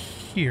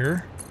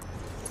here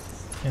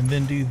and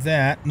then do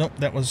that, nope,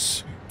 that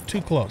was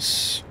too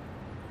close.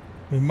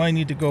 We might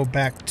need to go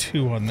back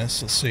 2 on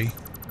this. Let's see.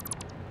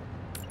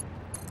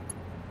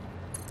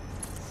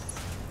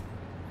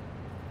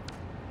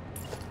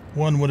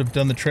 One would have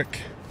done the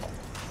trick.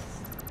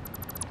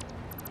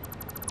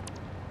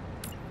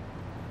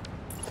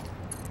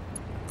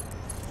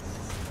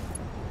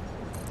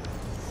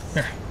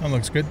 There, that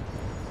looks good.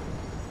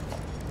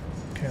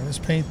 Okay, let's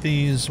paint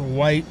these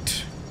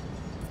white.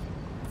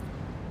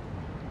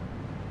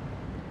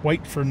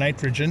 White for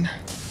nitrogen.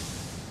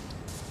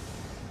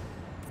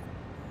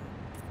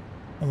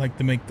 I like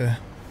to make the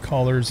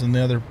collars and the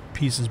other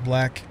pieces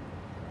black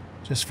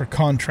just for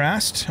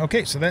contrast.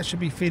 Okay, so that should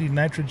be feeding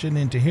nitrogen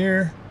into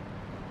here.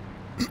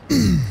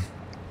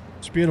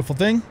 It's a beautiful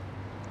thing.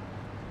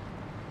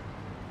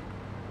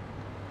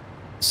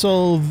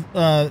 So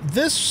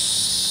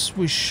this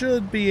we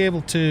should be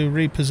able to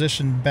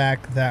reposition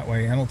back that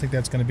way. I don't think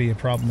that's going to be a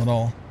problem at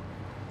all.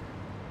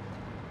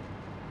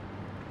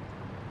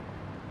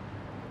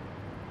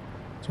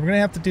 So we're going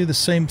to have to do the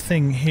same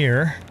thing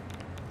here.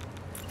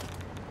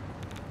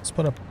 Let's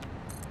put a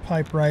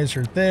pipe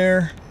riser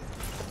there.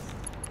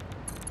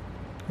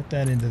 Put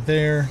that into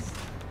there.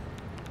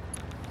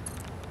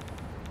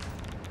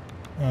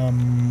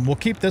 We'll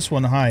keep this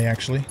one high,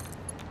 actually.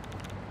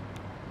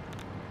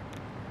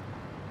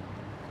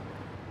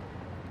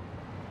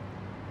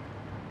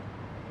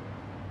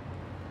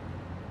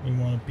 We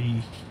want to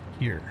be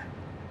here.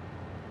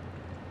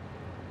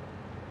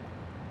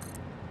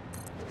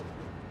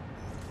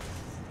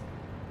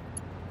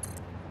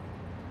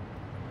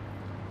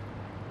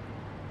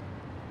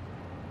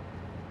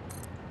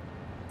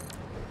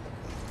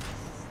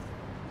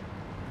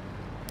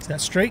 Is that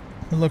straight?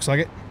 It looks like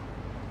it.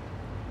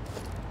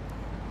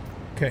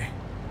 Okay.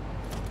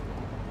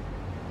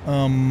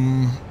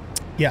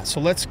 Yeah,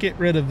 so let's get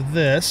rid of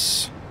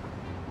this.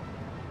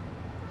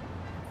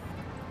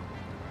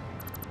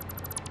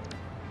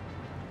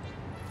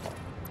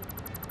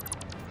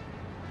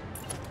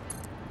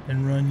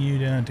 And run you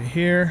down to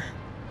here.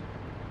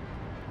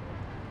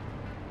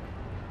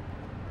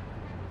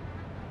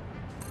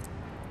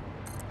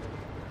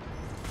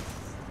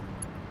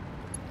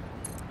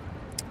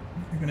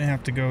 You're going to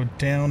have to go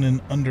down and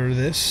under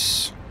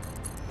this.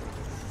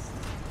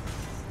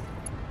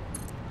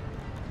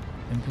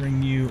 And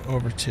bring you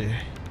over to...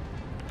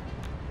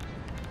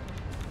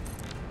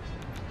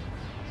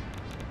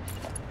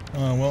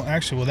 well,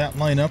 actually, will that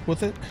line up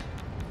with it?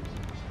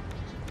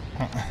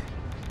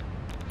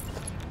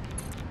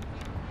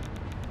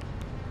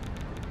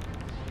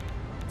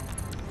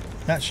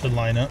 That should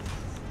line up.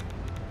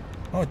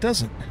 Oh, it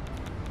doesn't.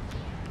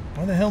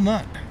 Why the hell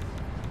not?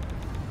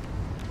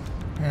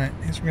 Alright,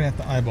 I guess we're going to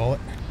have to eyeball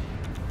it.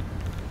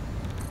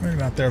 Right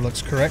about there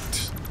looks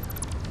correct.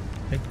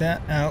 Take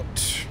that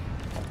out.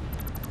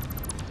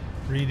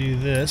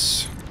 Redo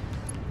this.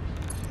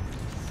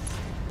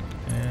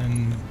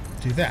 And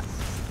do that.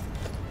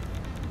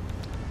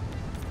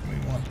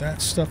 We want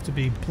that stuff to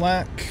be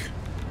black.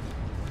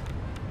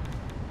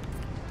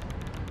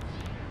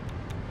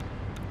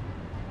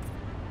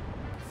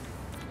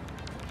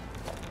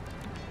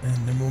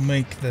 And then we'll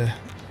make the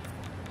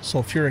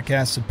sulfuric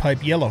acid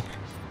pipe yellow.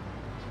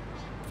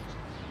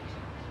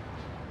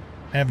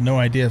 I have no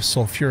idea if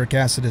sulfuric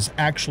acid is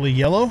actually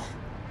yellow.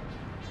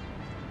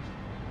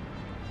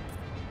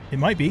 It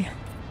might be.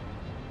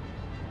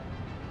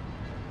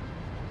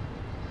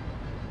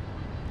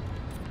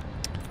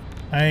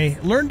 I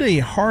learned a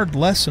hard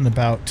lesson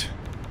about,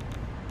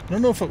 I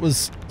don't know if it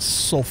was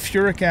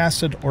sulfuric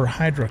acid or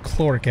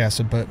hydrochloric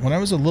acid, but when I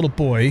was a little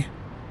boy,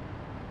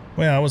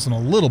 well, I wasn't a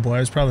little boy, I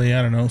was probably,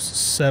 I don't know,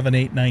 7,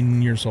 8,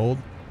 9 years old.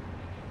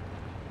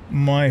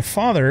 My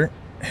father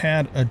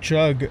had a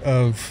jug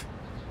of,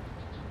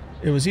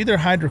 it was either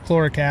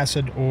hydrochloric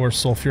acid or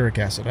sulfuric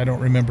acid, I don't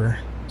remember,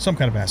 some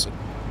kind of acid.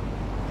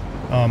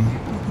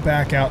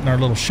 Back out in our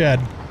little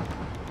shed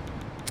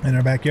in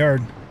our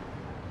backyard.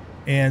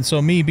 And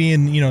so me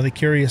being, you know, the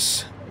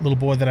curious little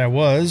boy that I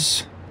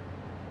was,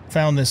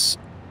 found this,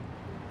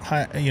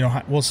 you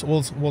know,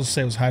 we'll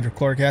say it was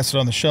hydrochloric acid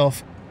on the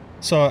shelf.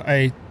 So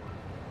I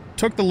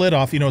took the lid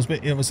off, you know,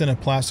 it was in a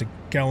plastic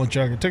gallon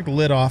jug. I took the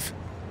lid off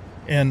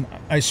and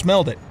I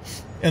smelled it.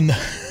 And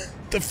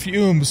the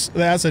fumes,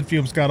 the acid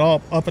fumes got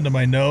all up into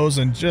my nose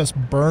and just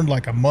burned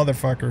like a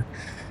motherfucker.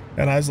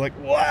 And I was like,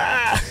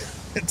 wow!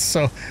 And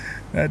so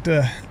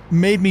that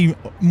made me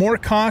more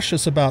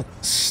cautious about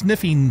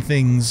sniffing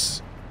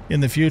things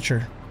in the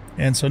future.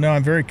 And so now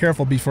I'm very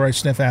careful before I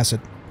sniff acid.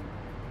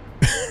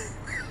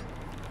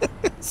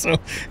 So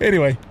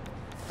anyway,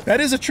 that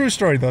is a true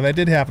story though. That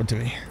did happen to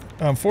me.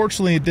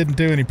 Unfortunately, it didn't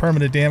do any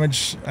permanent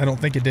damage. I don't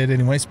think it did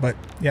anyways, but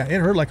yeah, it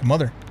hurt like a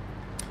mother.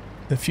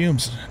 The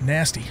fumes,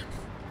 nasty.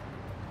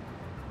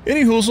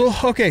 Any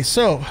hoozle. Okay,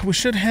 so we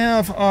should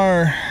have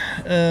our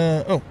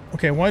Oh,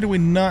 okay. Why do we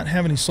not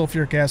have any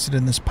sulfuric acid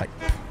in this pipe?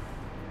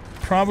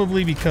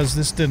 Probably because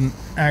this didn't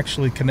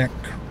actually connect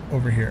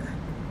over here.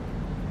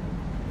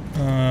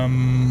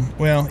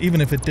 Well,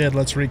 even if it did,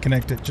 let's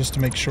reconnect it just to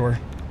make sure.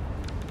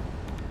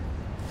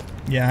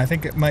 Yeah, I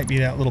think it might be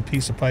that little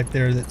piece of pipe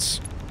there that's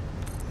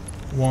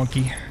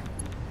wonky.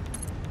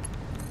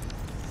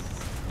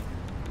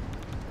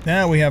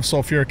 Now we have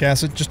sulfuric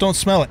acid. Just don't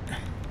smell it.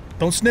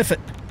 Don't sniff it.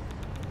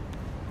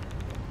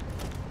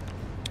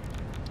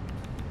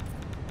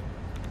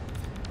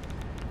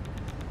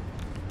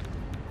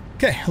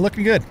 Okay,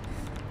 looking good.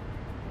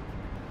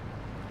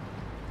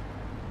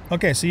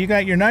 Okay, so you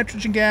got your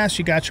nitrogen gas,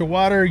 you got your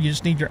water, you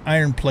just need your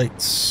iron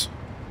plates.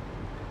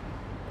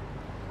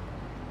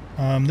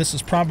 This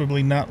is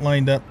probably not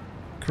lined up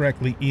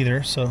correctly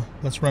either, so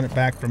let's run it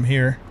back from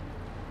here.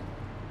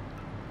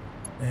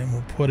 And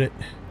we'll put it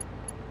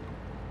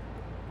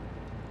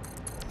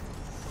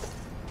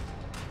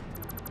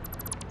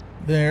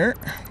there.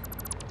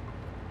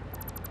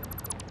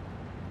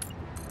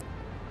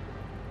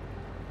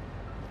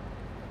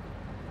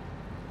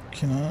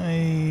 Can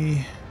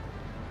I...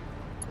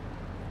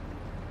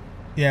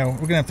 Yeah,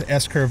 we're gonna have to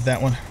S-curve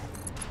that one.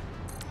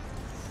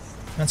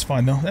 That's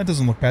fine though. That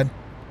doesn't look bad.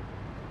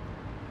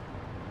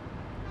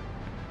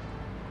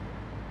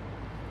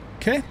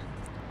 Okay.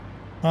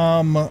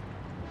 Our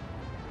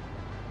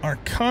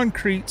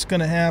concrete's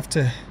gonna have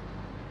to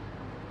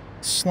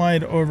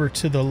slide over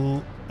to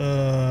the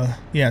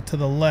to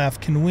the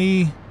left. Can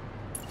we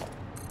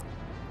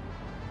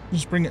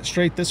just bring it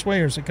straight this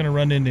way, or is it gonna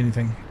run into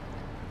anything?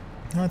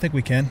 I think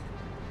we can.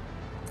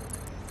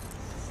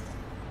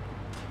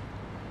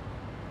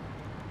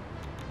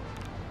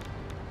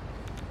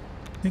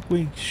 I think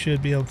we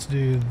should be able to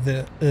do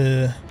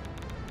the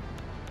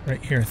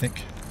right here, I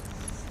think.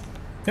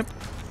 Yep.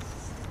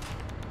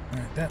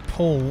 Alright, that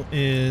pole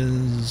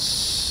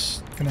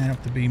is gonna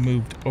have to be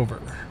moved over.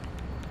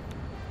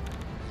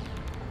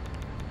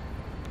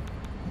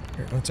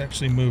 Here, let's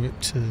actually move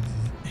it to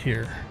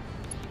here.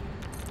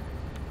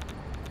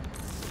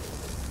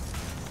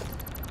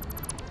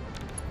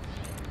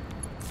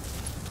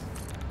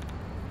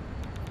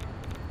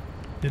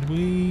 Did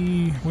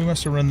we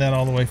must have run that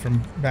all the way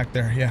from back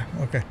there. Yeah,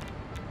 okay.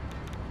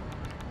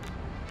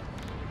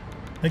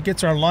 That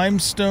gets our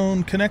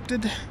limestone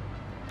connected.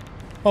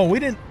 Oh, we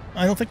didn't...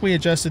 I don't think we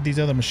adjusted these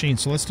other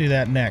machines, so let's do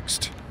that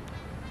next.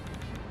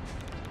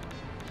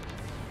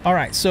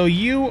 Alright, so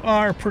you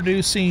are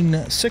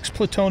producing 6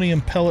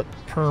 plutonium pellet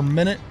per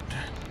minute.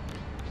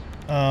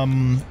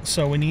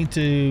 So we need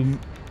to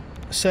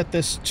set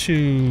this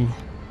to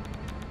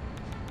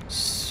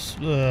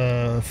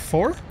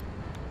 4?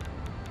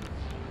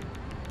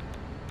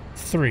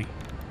 3.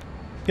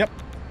 Yep.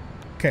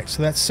 Okay,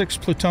 so that's 6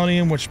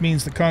 plutonium, which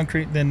means the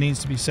concrete then needs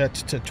to be set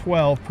to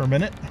 12 per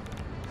minute.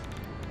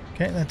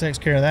 Okay, that takes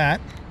care of that.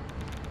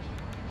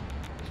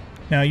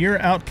 Now you're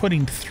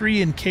outputting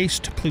 3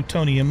 encased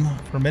plutonium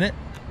per minute.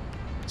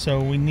 So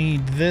we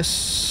need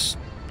this.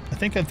 I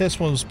think that this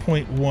was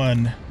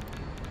 0.1.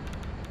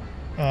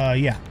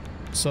 Yeah.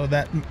 So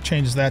that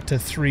changes that to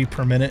 3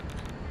 per minute.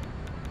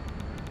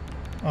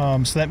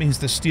 So that means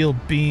the steel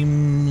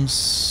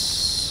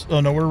beams... Oh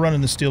no, we're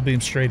running the steel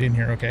beam straight in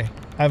here. Okay.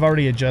 I've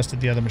already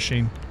adjusted the other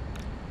machine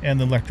and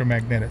the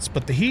electromagnetics.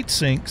 But the heat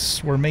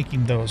sinks, we're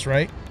making those,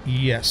 right?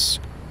 Yes.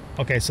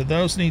 Okay, so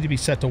those need to be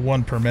set to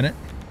 1 per minute.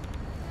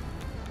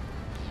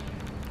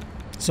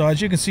 So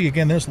as you can see,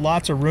 again, there's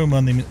lots of room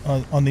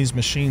on these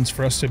machines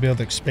for us to be able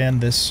to expand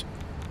this.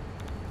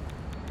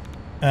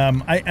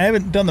 I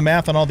haven't done the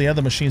math on all the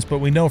other machines, but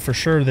we know for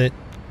sure that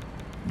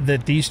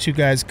these two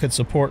guys could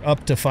support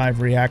up to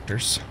 5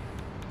 reactors.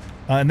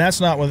 And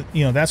that's not with,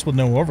 you know, that's with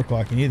no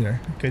overclocking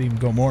either. It could even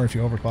go more if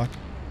you overclock.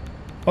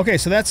 Okay,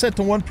 so that's set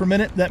to 1 per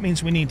minute. That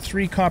means we need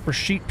 3 copper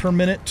sheet per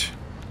minute.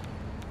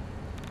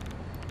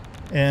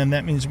 And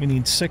that means we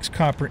need 6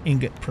 copper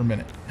ingot per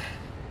minute.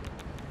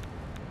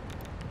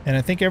 And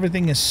I think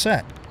everything is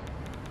set.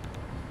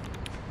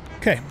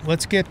 Okay,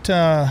 let's get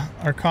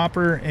our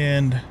copper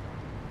and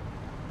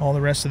all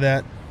the rest of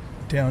that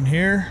down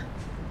here.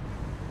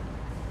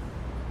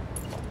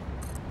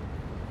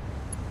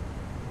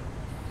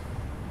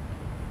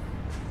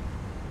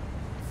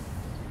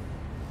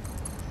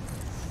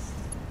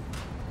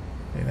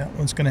 Okay, that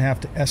one's going to have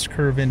to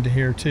S-curve into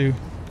here too.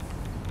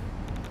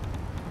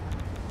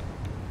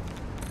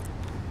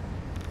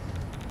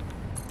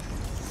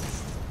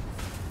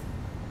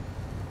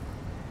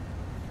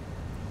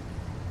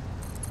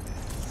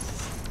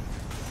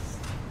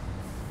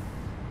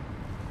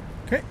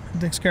 Okay,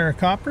 takes care of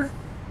copper.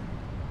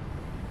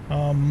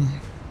 Are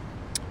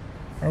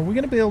we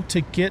going to be able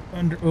to get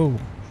under... Oh.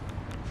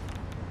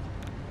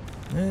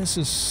 This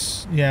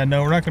is... Yeah,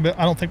 no, we're not going to be...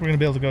 I don't think we're going to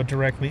be able to go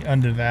directly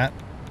under that.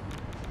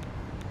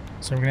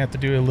 So we're going to have to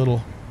do a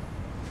little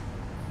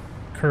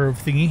curve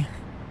thingy.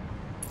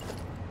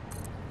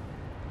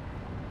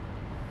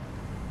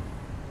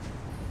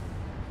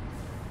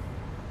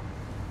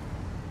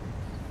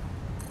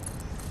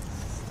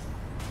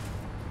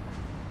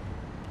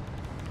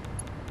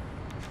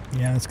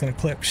 Yeah, it's going to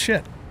clip.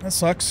 Shit. That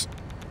sucks.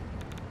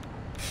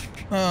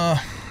 God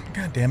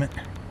damn it.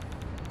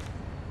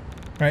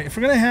 Alright, if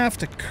we're gonna have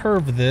to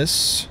curve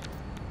this,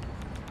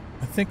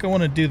 I think I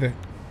want to do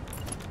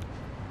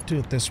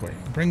it this way.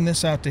 Bring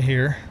this out to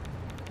here.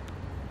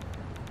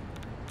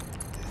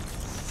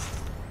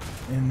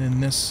 And then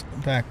this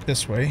back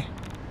this way.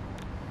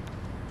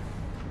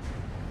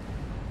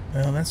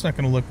 Well, that's not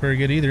going to look very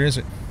good either, is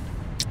it?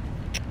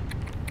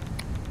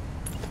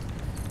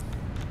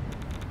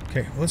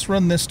 Okay, let's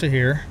run this to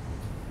here.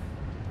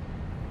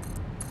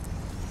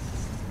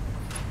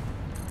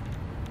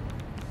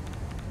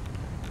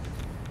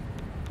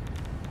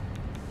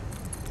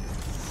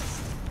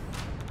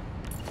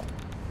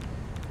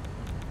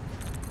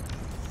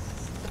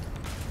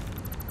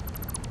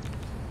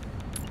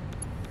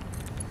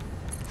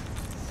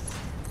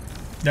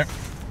 There.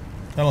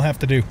 That'll have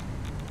to do.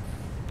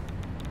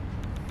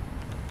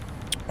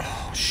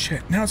 Oh,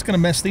 shit. Now it's going to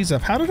mess these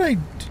up. How did I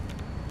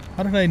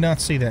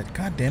not see that?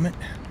 God damn it.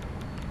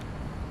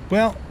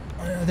 Well,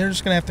 they're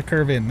just going to have to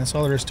curve in. That's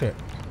all there is to it.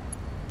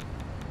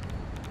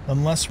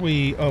 Unless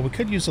we... Oh, we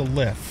could use a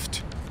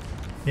lift.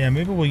 Yeah,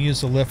 maybe we'll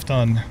use a lift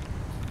on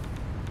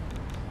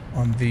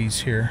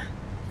these here.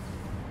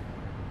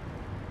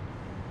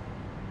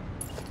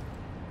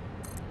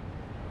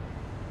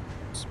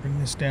 Let's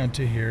bring this down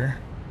to here.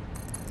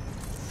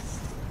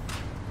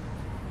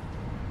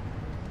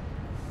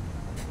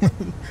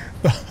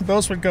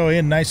 Those would go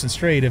in nice and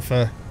straight if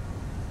I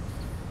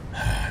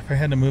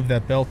had to move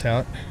that belt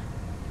out.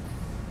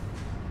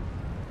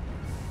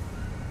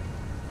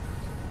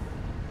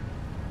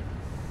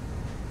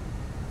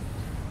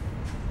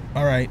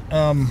 All right.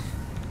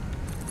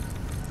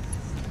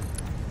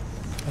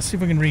 Let's see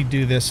if we can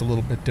redo this a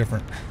little bit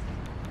different.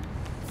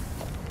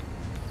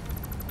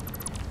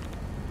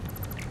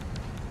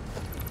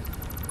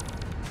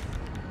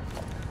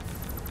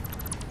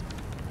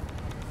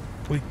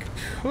 We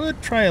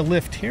could try a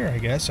lift here, I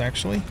guess,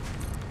 actually.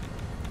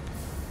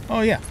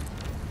 Oh, yeah.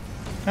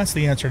 That's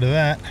the answer to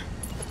that.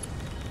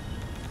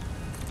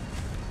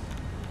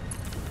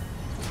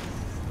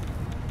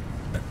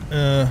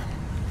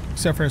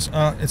 Except for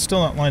it's still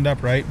not lined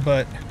up right,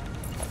 but...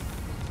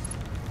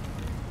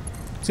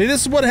 See,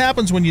 this is what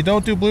happens when you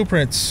don't do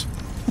blueprints.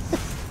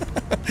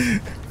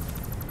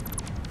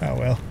 Oh,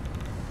 well.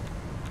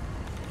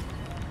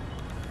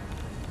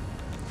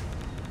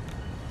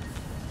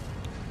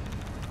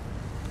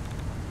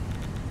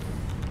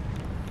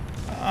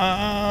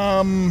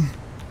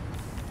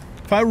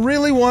 If I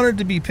really wanted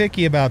to be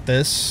picky about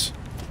this,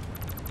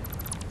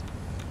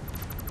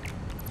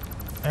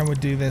 I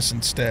would do this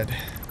instead.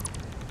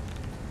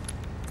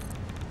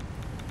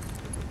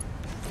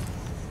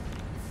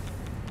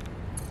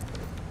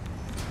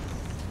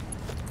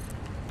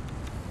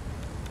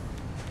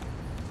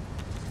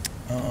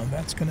 Oh,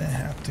 that's gonna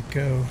have to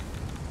go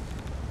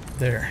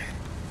there.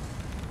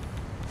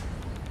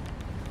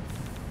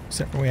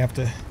 Except for we have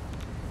to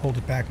hold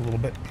it back a little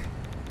bit.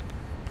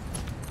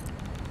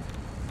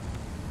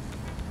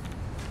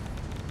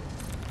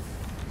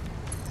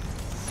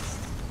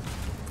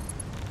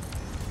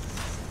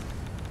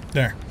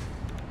 There.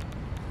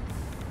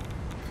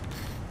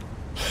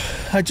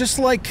 I just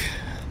like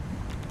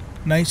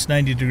nice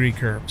 90-degree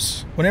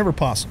curves whenever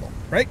possible,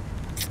 right?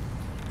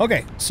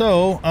 Okay,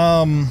 so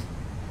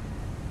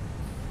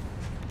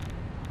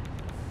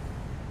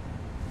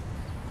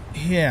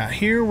yeah,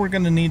 here we're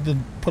gonna need to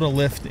put a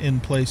lift in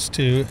place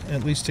too,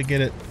 at least to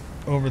get it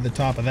over the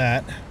top of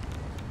that.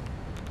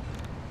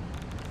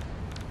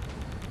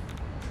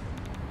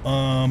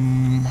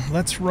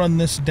 Let's run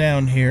this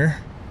down here.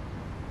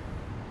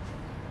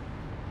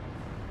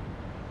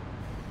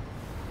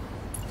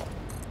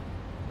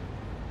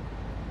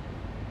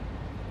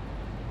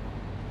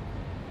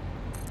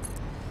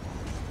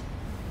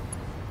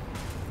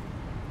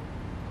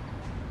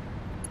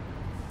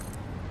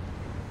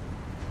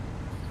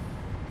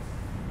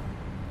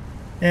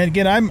 And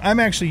again, I'm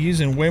actually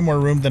using way more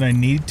room than I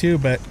need to,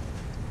 but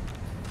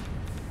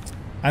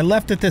I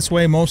left it this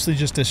way mostly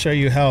just to show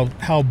you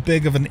how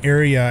big of an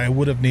area I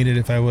would have needed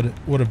if I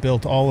would have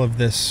built all of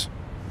this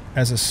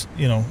as a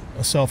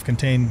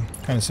self-contained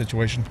kind of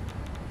situation.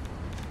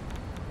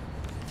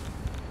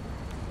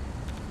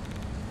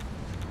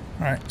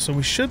 All right, so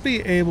we should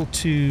be able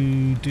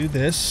to do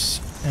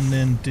this and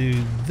then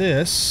do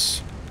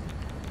this.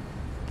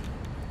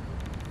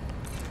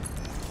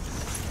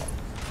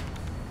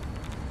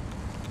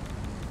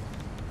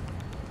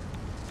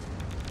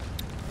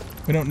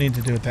 We don't need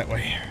to do it that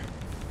way.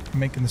 I'm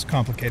making this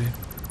complicated.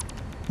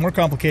 More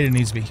complicated it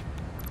needs to be.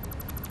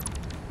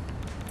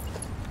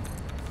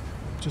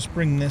 Just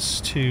bring this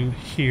to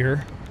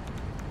here.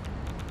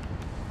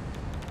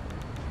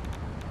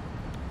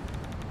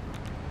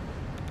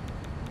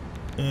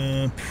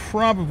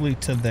 Probably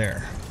to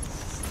there.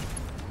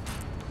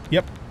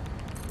 Yep.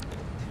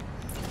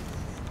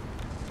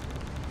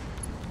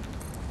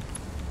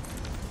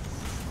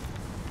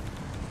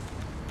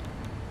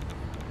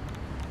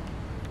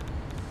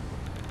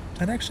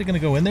 Is that actually going to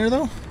go in there,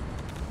 though?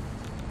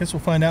 Guess we'll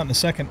find out in a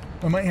second.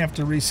 I might have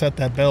to reset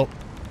that belt.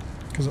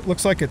 Because it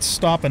looks like it's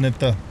stopping at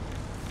the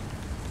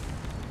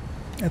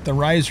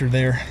riser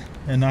there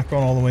and not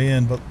going all the way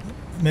in, but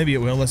maybe it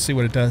will. Let's see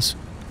what it does.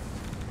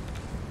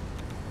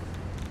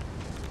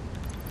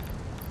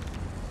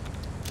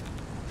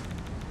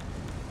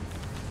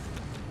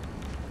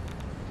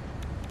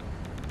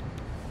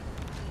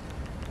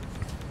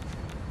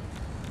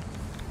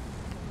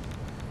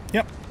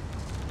 Yep,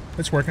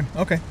 it's working.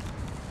 Okay,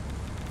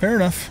 fair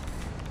enough.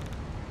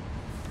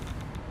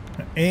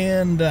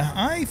 And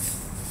I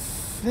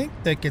think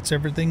that gets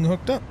everything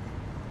hooked up.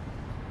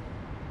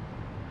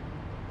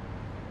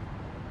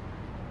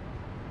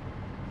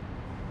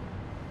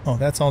 Oh,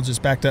 that's all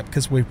just backed up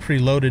because we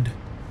preloaded.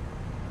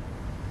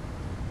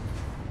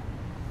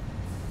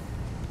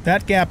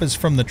 That gap is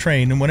from the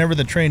train, and whenever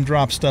the train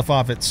drops stuff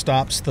off, it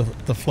stops the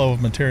flow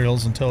of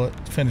materials until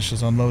it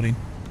finishes unloading.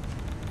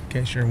 In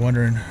case you're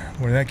wondering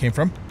where that came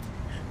from.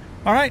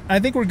 All right, I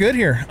think we're good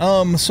here.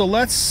 So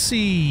let's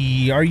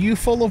see. Are you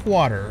full of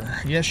water?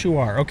 Yes, you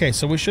are. Okay,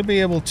 so we should be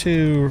able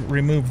to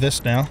remove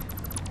this now.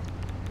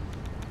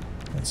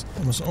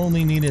 It was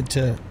only needed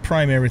to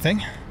prime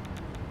everything.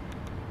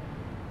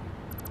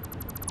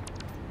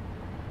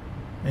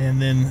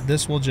 And then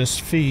this will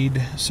just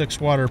feed 6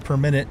 water per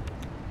minute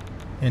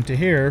into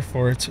here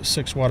for its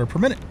 6 water per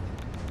minute.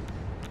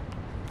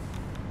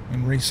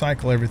 And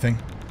recycle everything.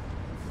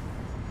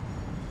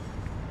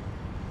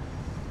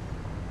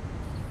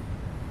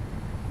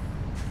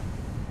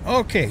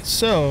 Okay,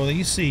 so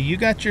you see, you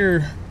got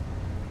your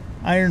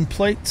iron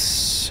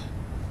plates,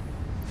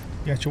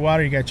 you got your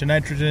water, you got your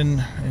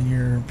nitrogen, and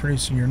you're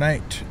producing your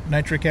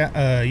nitric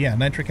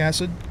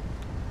acid.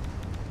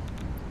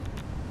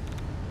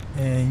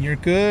 And you're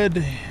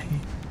good.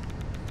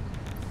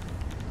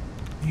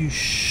 You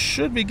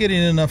should be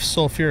getting enough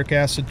sulfuric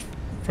acid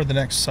for the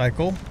next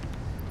cycle.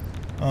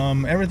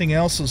 Everything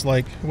else is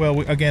like, well,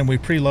 again, we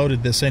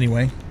preloaded this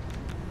anyway.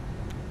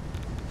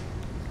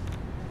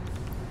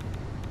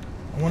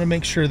 I want to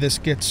make sure this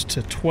gets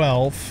to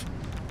 12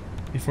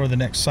 before the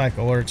next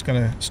cycle, or it's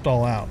going to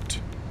stall out.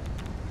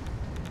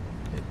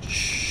 It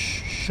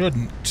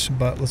shouldn't,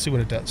 but let's see what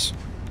it does.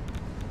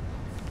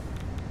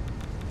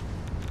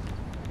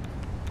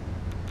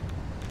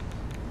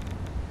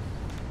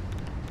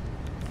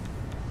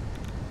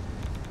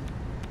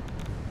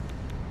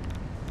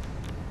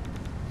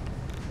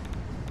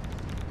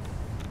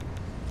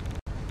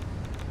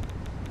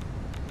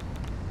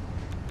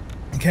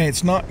 Okay,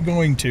 it's not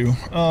going to.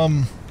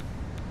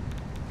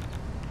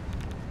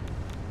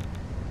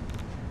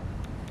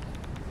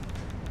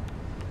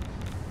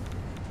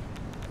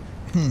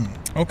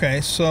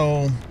 Okay,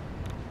 so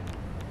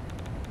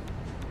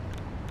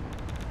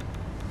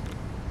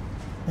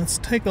let's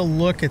take a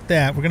look at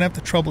that. We're gonna have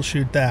to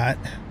troubleshoot that.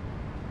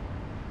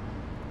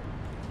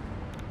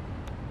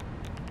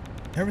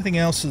 Everything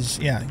else is,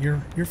 yeah,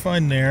 you're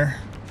fine there.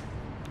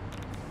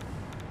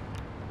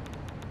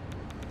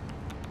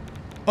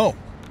 Oh,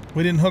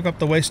 we didn't hook up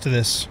the waste to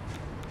this.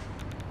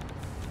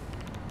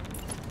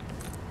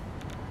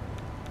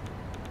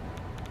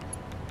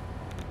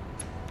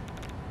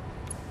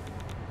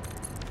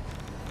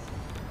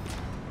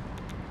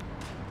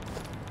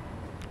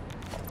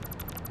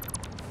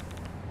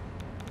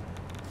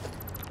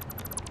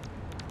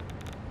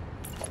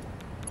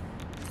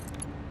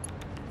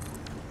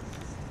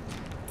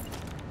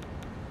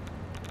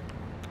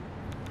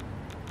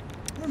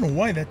 I don't know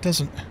why that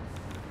doesn't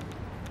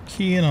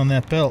key in on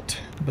that belt,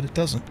 but it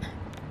doesn't.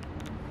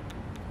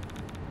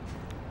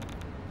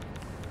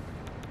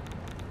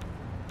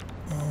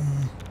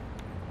 Kind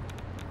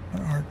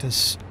of hard to...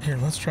 Here,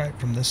 let's try it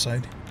from this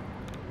side.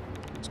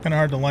 It's kind of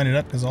hard to line it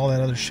up because all that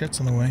other shit's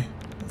in the way.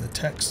 The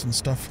text and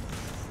stuff.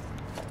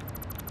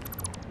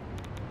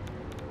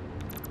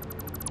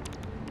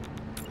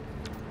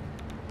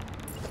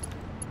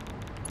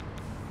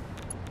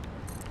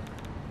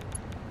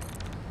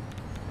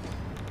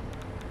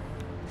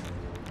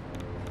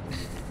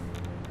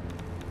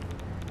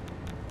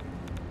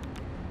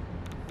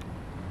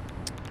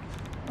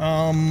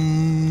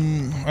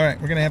 Alright,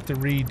 we're gonna have to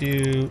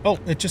redo... Oh,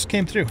 it just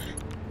came through.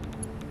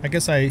 I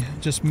guess I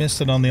just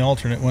missed it on the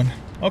alternate one.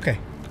 Okay.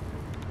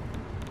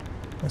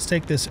 Let's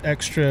take this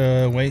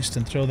extra waste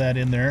and throw that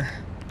in there.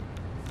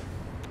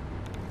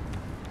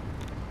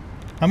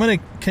 I'm gonna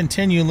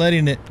continue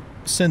letting it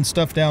send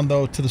stuff down,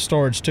 though, to the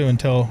storage, too,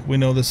 until we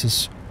know this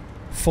is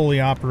fully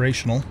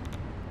operational.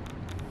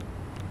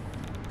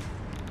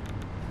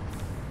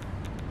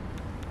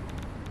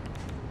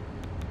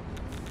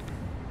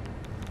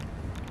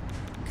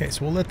 Okay,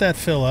 so we'll let that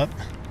fill up.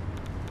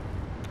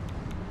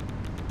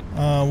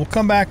 We'll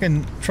come back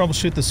and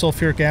troubleshoot the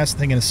sulfuric acid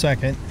thing in a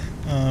second.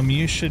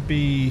 You should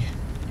be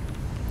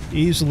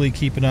easily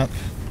keeping up.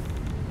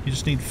 You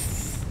just need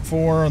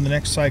 4 on the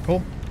next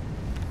cycle.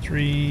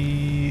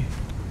 3.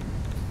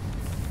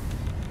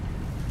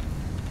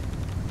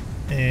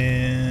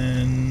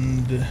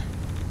 And...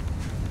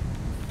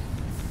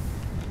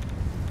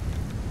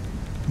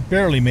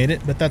 barely made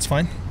it, but that's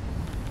fine.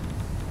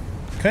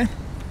 Okay.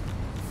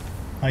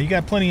 You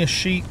got plenty of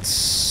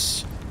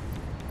sheets.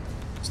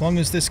 As long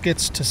as this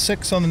gets to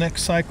 6 on the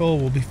next cycle,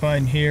 we'll be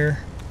fine here.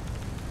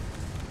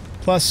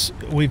 Plus,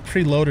 we've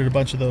preloaded a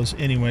bunch of those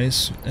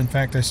anyways. In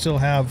fact, I still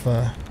have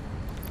a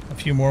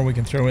few more we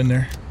can throw in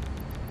there.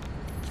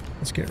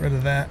 Let's get rid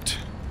of that.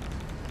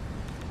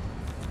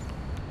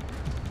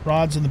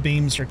 Rods and the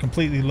beams are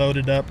completely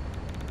loaded up.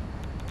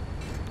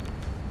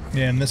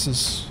 Yeah, and this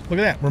is... Look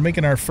at that. We're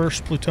making our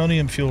first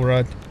plutonium fuel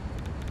rod.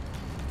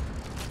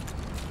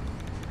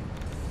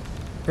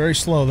 Very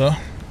slow, though.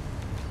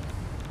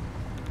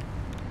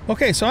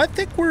 Okay, so I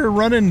think we're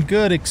running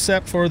good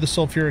except for the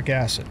sulfuric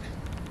acid.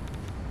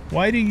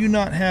 Why do you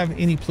not have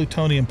any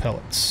plutonium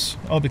pellets?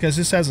 Oh, because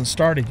this hasn't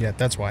started yet.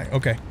 That's why.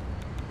 Okay.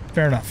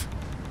 Fair enough.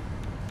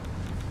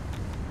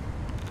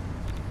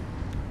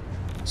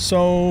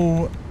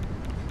 So,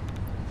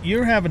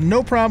 you're having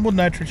no problem with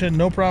nitrogen,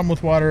 no problem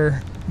with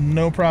water,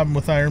 no problem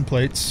with iron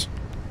plates.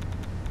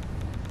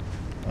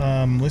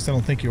 At least I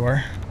don't think you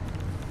are.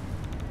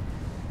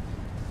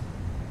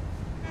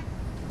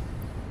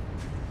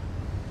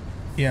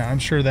 Yeah, I'm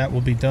sure that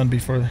will be done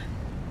before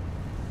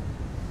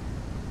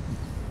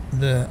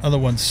the other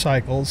one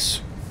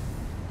cycles.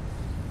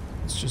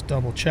 Let's just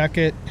double check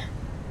it.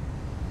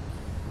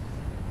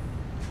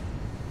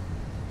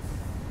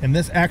 And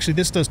this, actually,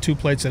 this does 2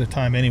 plates at a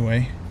time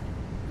anyway.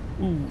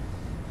 Ooh.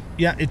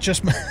 Yeah, it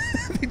just,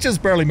 it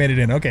just barely made it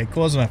in. Okay,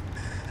 close enough.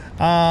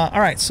 All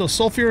right, so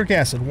sulfuric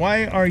acid.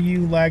 Why are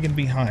you lagging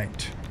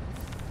behind?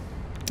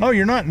 Oh,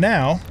 you're not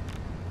now.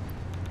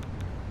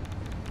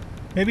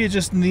 Maybe it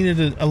just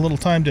needed a little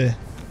time to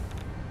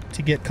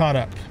get caught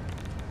up.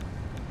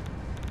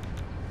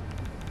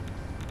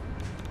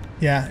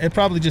 Yeah, it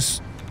probably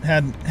just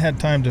had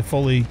time to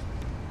fully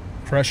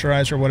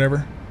pressurize or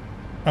whatever.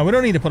 We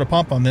don't need to put a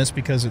pump on this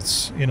because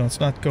it's, you know, it's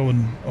not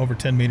going over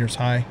 10 meters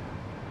high.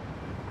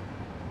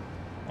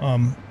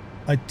 I'm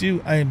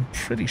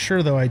pretty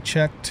sure though I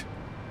checked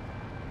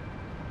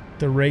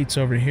the rates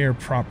over here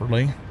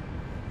properly.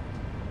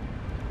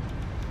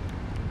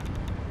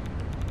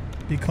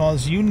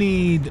 Because you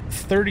need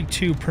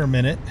 32 per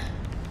minute.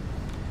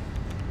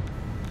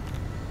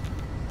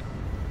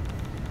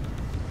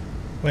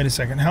 Wait a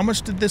second. How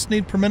much did this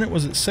need per minute?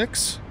 Was it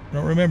 6? I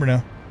don't remember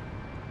now.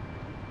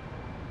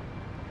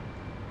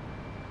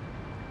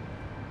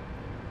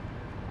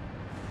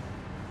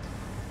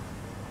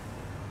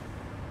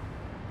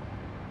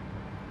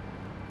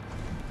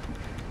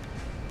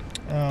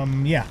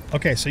 Yeah.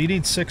 Okay, so you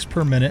need 6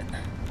 per minute.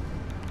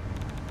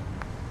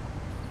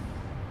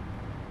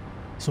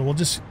 So we'll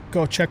just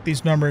go check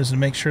these numbers and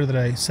make sure that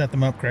I set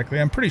them up correctly.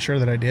 I'm pretty sure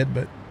that I did,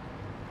 but...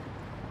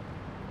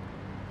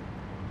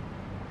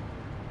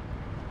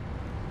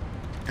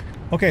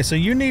 Okay, so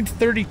you need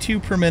 32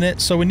 per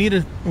minute, so we need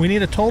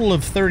a total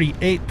of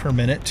 38 per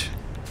minute.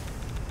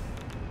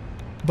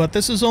 But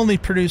this is only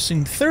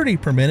producing 30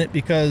 per minute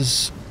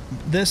because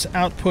this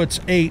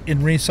outputs 8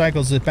 and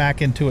recycles it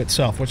back into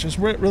itself, which is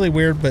really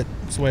weird, but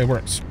it's the way it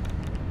works.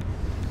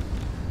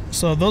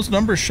 So those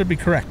numbers should be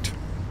correct.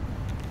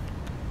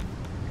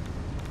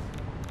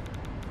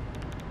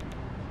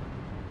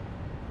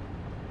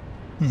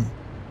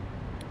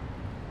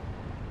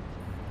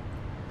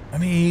 I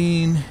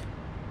mean,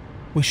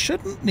 we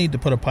shouldn't need to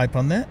put a pipe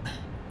on that.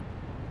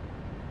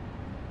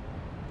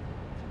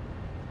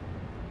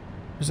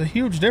 There's a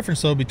huge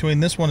difference, though,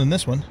 between this one and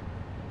this one.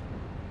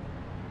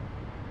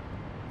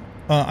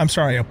 I'm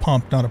sorry, a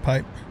pump, not a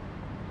pipe.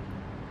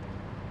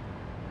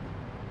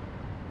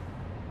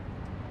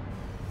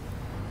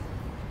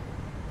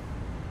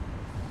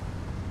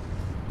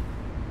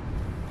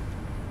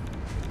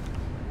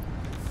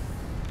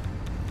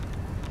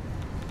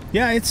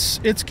 Yeah,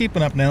 it's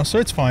keeping up now, so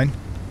it's fine.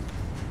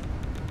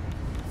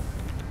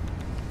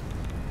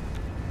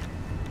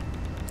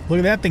 Look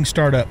at that thing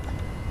start up.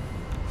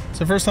 It's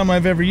the first time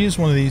I've ever used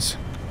one of these.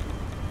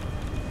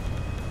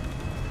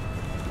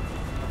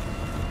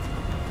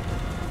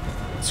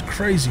 It's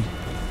crazy.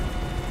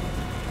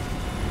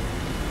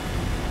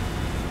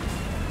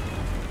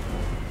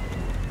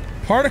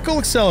 Particle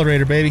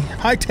accelerator, baby.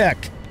 High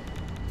tech.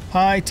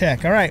 High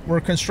tech. All right,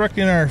 we're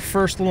constructing our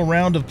first little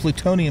round of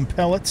plutonium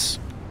pellets.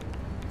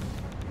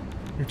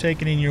 You're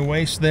taking in your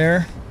waste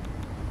there.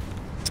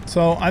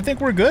 So I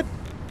think we're good.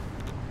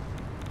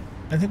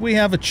 I think we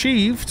have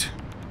achieved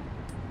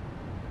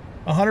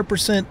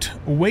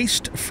 100%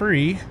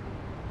 waste-free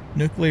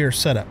nuclear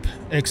setup,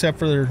 except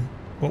for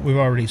what we've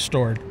already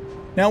stored.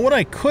 Now, what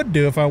I could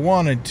do if I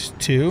wanted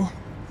to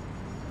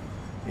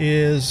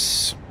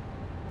is...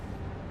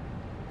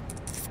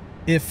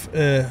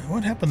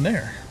 what happened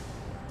there?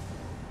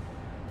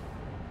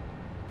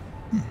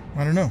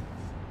 I don't know.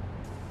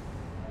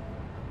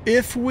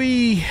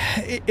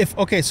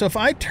 Okay, so if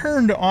I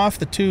turned off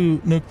the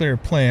 2 nuclear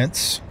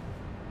plants,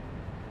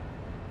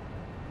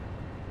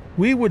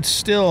 we would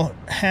still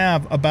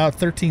have about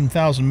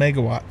 13,000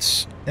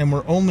 megawatts, and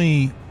we're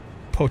only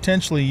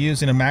potentially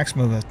using a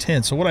maximum of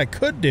 10. So what I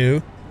could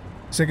do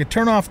is I could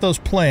turn off those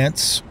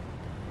plants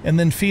and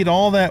then feed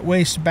all that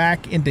waste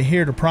back into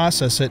here to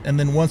process it, and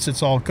then once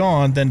it's all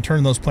gone, then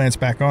turn those plants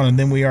back on, and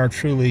then we are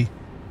truly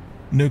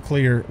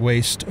nuclear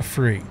waste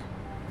free.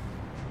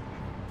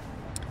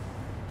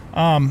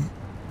 And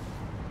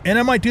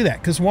I might do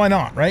that, because why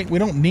not, right? We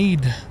don't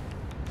need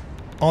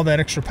all that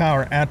extra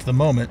power at the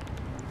moment.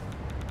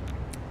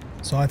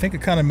 So I think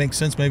it kind of makes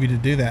sense maybe to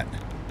do that.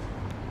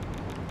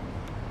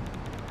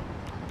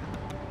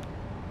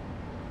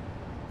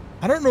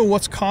 I don't know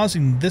what's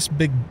causing this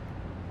big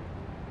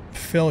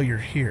failure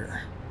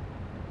here.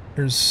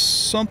 There's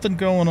something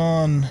going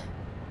on.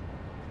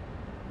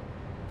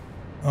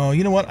 Oh,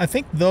 you know what? I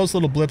think those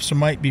little blips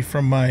might be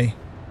from my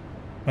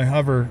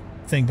hover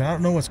thing, but I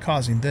don't know what's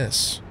causing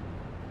this.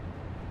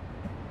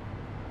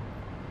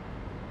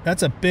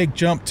 That's a big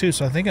jump too,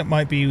 so I think it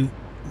might be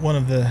one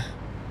of the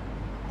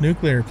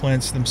nuclear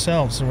plants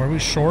themselves. So are we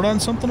short on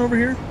something over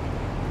here?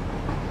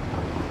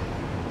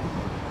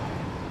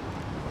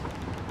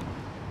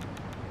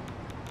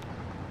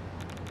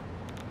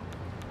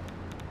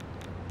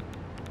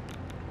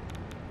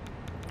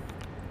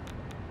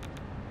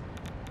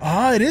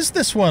 Ah, it is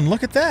this one.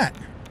 Look at that.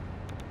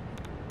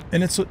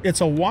 And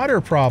it's a water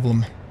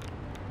problem.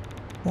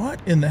 What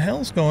in the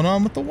hell's going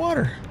on with the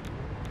water?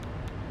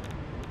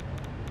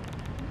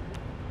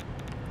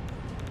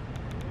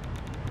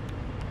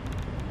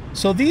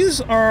 So these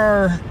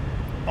are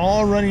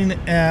all running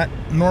at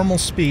normal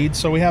speed.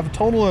 So we have a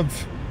total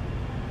of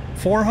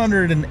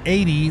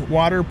 480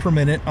 water per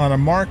minute on a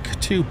Mark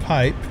II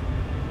pipe.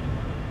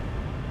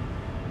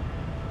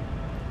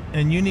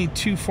 And you need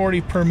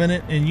 240 per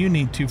minute, and you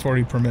need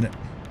 240 per minute.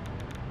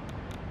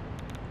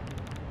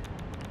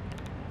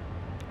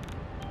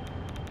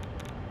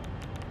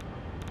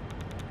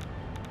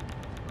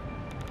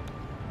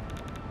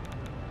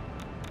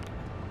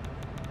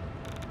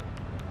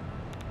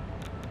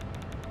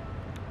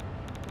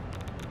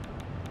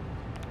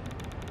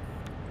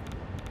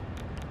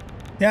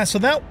 Yeah, so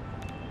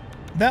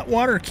that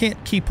water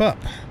can't keep up.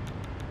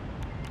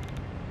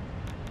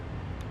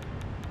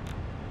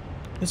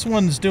 This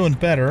one's doing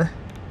better.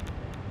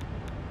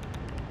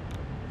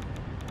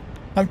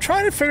 I'm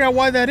trying to figure out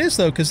why that is,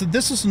 though, because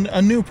this is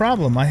a new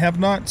problem. I have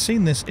not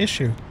seen this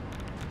issue.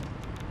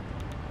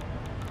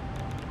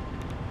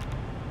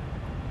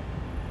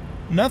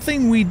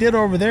 Nothing we did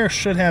over there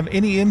should have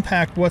any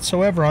impact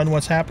whatsoever on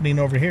what's happening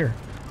over here.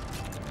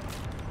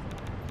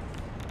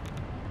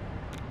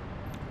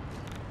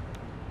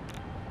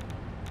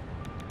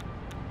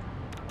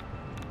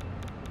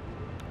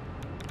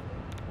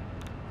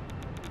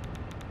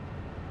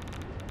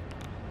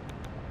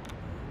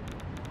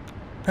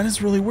 That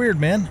is really weird,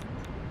 man.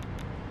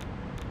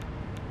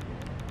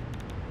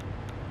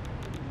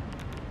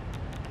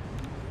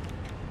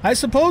 I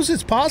suppose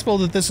it's possible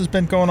that this has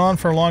been going on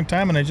for a long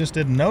time and I just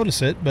didn't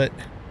notice it, but...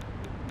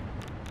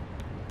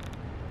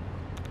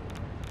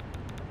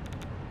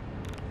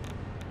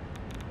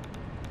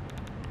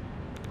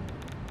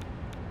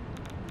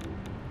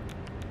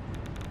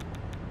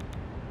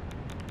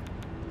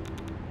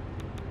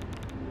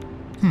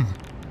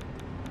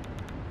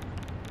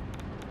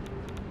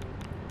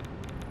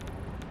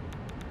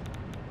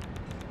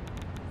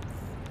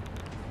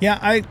 Yeah,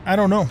 I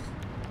don't know.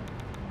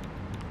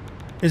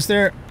 Is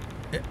there...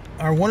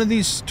 Are one of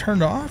these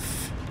turned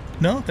off?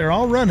 No, they're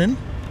all running.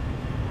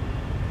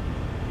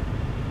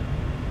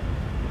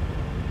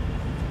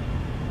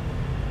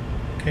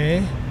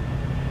 Okay.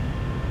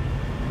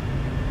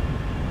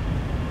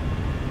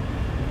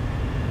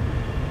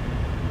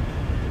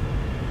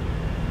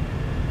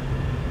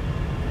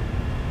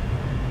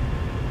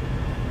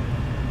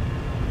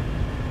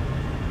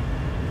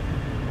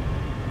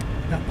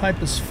 That pipe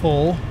is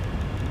full.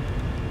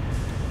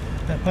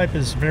 That pipe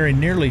is very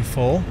nearly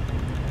full.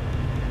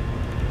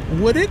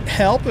 Would it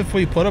help if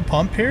we put a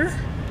pump here?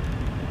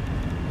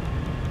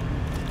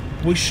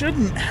 We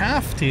shouldn't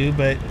have to,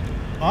 but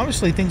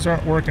obviously things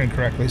aren't working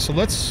correctly. So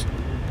let's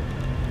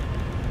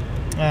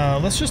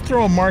just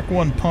throw a Mark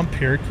I pump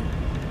here.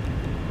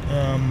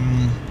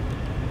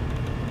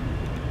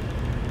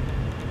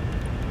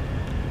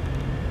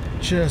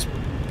 Just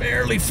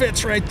barely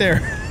fits right there.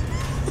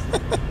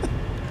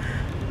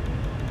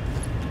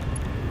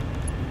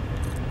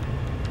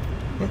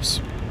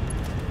 Whoops.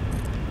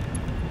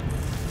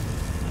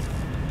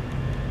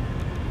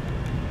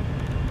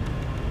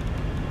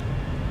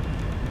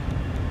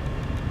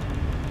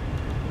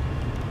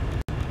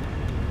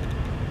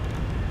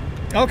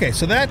 Okay,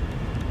 so that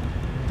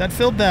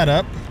filled that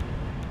up.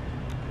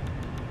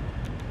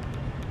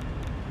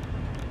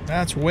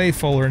 That's way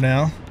fuller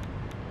now.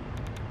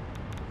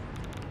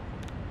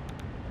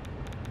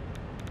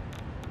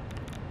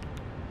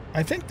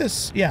 I think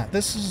this, yeah,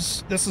 this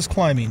is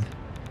climbing.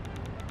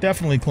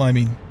 Definitely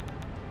climbing.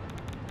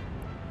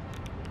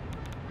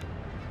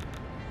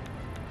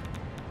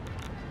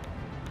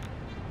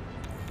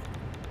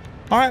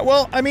 All right,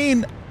 well, I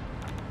mean,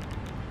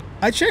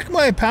 I check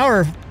my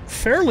power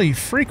fairly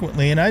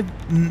frequently, and I've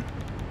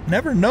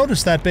never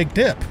noticed that big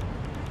dip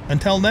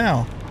until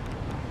now.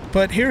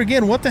 But here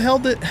again, what the hell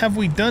have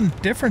we done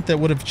different that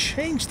would have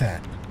changed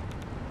that?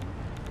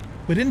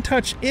 We didn't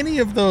touch any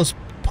of those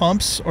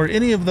pumps or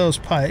any of those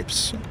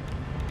pipes.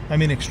 I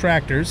mean,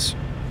 extractors.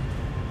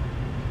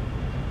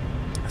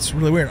 That's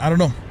really weird. I don't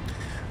know.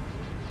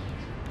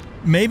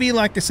 Maybe,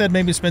 like I said,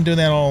 maybe it's been doing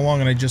that all along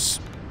and I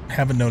just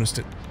haven't noticed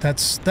it.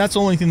 That's the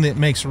only thing that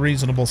makes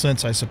reasonable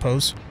sense, I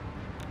suppose.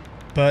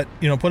 But,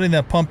 you know, putting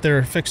that pump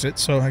there fixed it,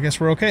 so I guess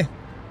we're okay.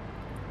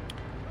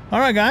 All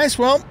right, guys,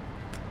 well,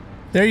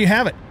 there you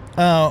have it.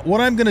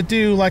 What I'm going to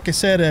do, like I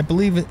said, I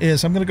believe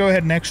is I'm going to go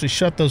ahead and actually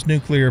shut those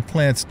nuclear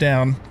plants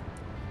down.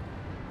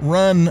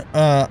 Run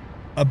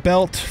a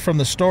belt from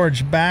the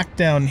storage back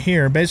down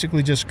here,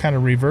 basically just kind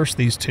of reverse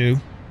these two.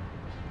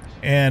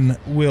 And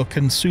we'll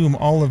consume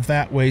all of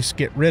that waste,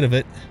 get rid of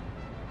it.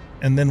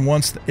 And then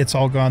once it's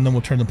all gone, then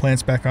we'll turn the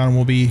plants back on and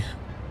we'll be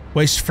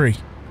waste-free.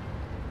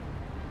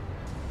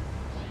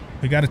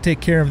 We got to take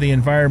care of the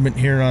environment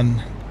here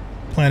on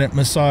Planet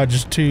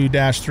Massage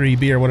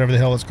 2-3B or whatever the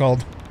hell it's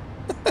called.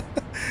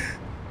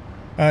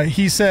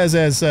 He says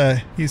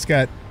as he's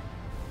got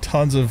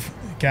tons of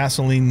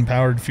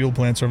gasoline-powered fuel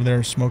plants over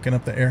there smoking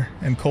up the air,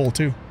 and coal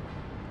too.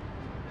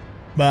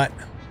 But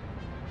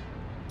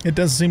it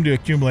doesn't seem to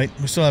accumulate.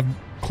 We still have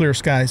clear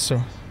skies,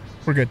 so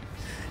we're good.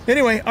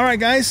 Anyway, all right,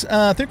 guys.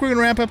 I think we're going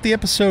to wrap up the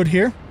episode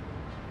here.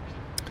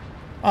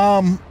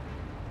 I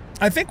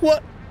think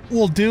what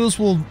we'll do is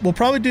we'll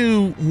probably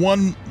do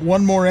one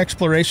more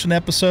exploration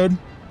episode.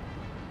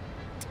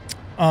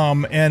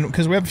 And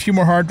because we have a few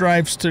more hard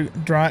drives to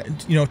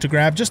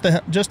grab just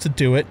to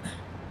do it.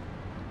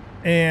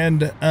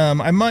 And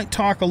I might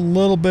talk a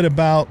little bit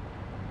about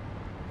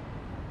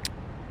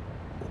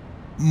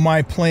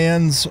my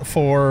plans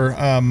for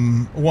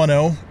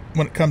 1.0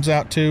 when it comes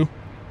out too.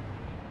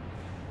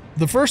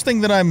 The first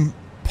thing that I'm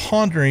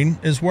pondering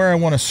is where I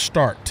want to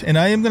start. And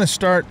I am going to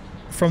start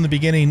from the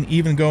beginning,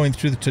 even going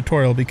through the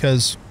tutorial,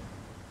 because,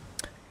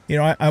 you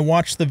know, I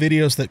watched the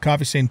videos that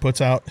Coffee Stain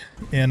puts out,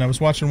 and I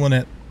was watching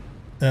one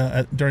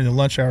during the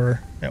lunch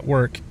hour at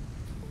work.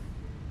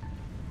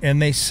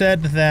 And they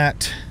said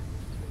that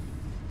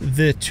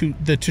the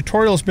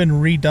tutorial's been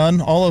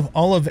redone.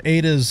 All of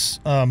Ada's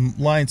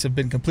lines have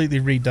been completely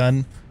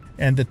redone,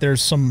 and that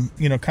there's some,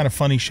 you know, kind of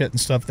funny shit and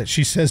stuff that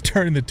she says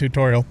during the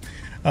tutorial.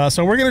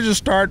 So we're gonna just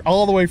start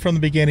all the way from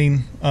the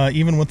beginning,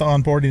 even with the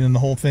onboarding and the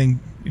whole thing,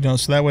 you know,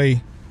 so that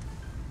way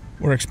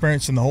we're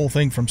experiencing the whole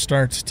thing from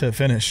start to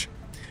finish.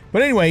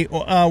 But anyway,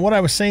 what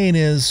I was saying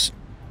is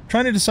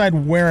trying to decide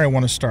where I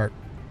want to start.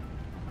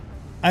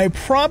 I'm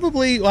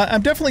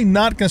definitely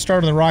not going to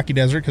start in the Rocky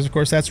Desert, because of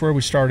course that's where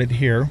we started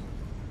here.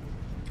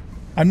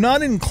 I'm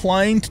not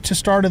inclined to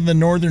start in the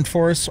Northern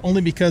Forests,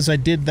 only because I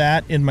did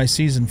that in my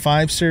Season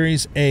 5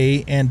 series,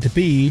 A, and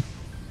B.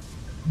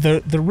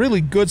 The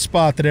really good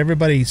spot that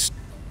everybody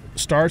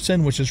starts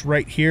in, which is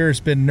right here, has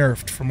been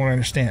nerfed, from what I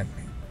understand.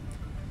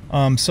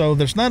 So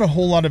there's not a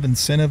whole lot of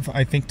incentive,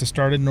 I think, to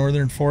start in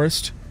Northern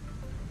Forest.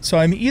 So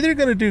I'm either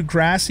going to do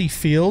grassy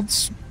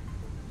fields,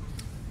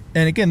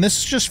 and again, this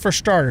is just for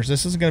starters.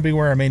 This isn't going to be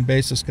where our main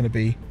base is going to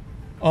be.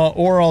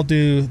 Or I'll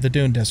do the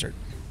Dune Desert.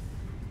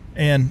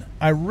 And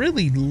I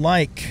really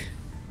like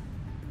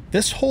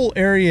this whole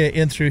area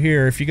in through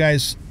here. If you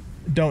guys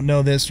don't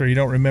know this, or you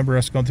don't remember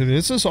us going through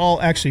this is all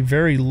actually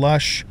very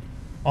lush,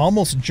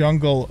 almost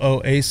jungle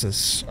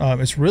oasis.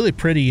 It's really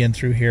pretty in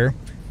through here.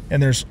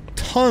 And there's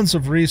tons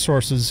of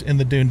resources in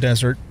the Dune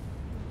Desert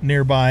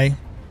nearby.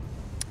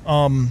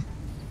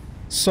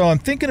 So I'm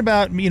thinking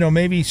about, you know,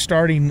 maybe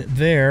starting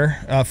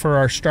there for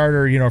our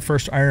starter, you know,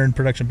 first iron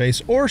production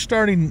base, or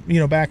starting, you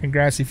know, back in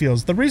grassy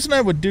fields. The reason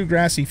I would do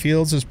grassy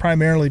fields is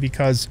primarily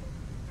because,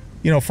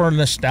 you know, for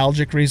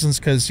nostalgic reasons,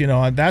 because, you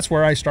know, that's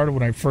where I started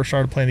when I first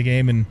started playing the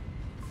game, and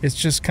it's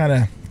just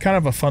kind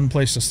of a fun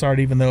place to start,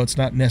 even though it's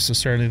not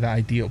necessarily the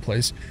ideal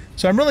place.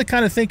 So I'm really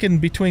kind of thinking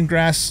between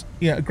grass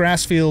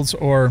fields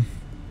or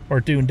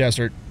Dune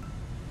Desert.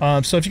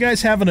 So if you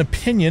guys have an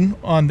opinion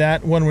on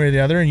that one way or the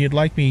other, and you'd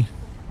like me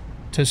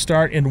to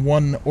start in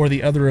one or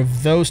the other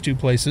of those two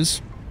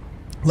places,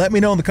 let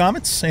me know in the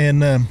comments.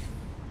 And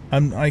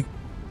I'm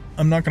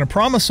not going to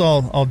promise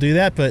I'll do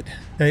that, but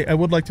I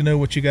would like to know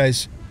what you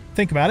guys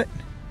think about it.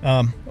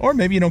 Or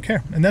maybe you don't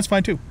care, and that's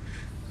fine too.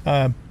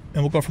 And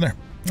we'll go from there.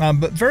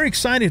 But very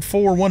excited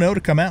for 1.0 to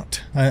come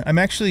out. I'm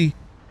actually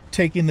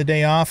taking the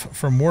day off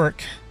from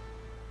work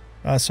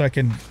so I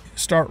can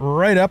start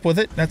right up with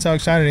it. That's how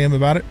excited I am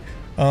about it.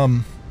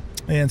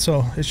 And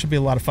so it should be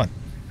a lot of fun.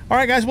 All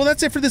right, guys. Well,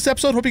 that's it for this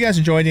episode. Hope you guys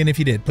enjoyed it. And if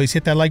you did, please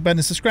hit that like button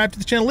and subscribe to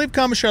the channel. Leave a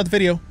comment, share the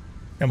video,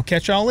 and we'll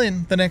catch y'all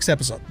in the next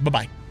episode.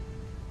 Bye-bye.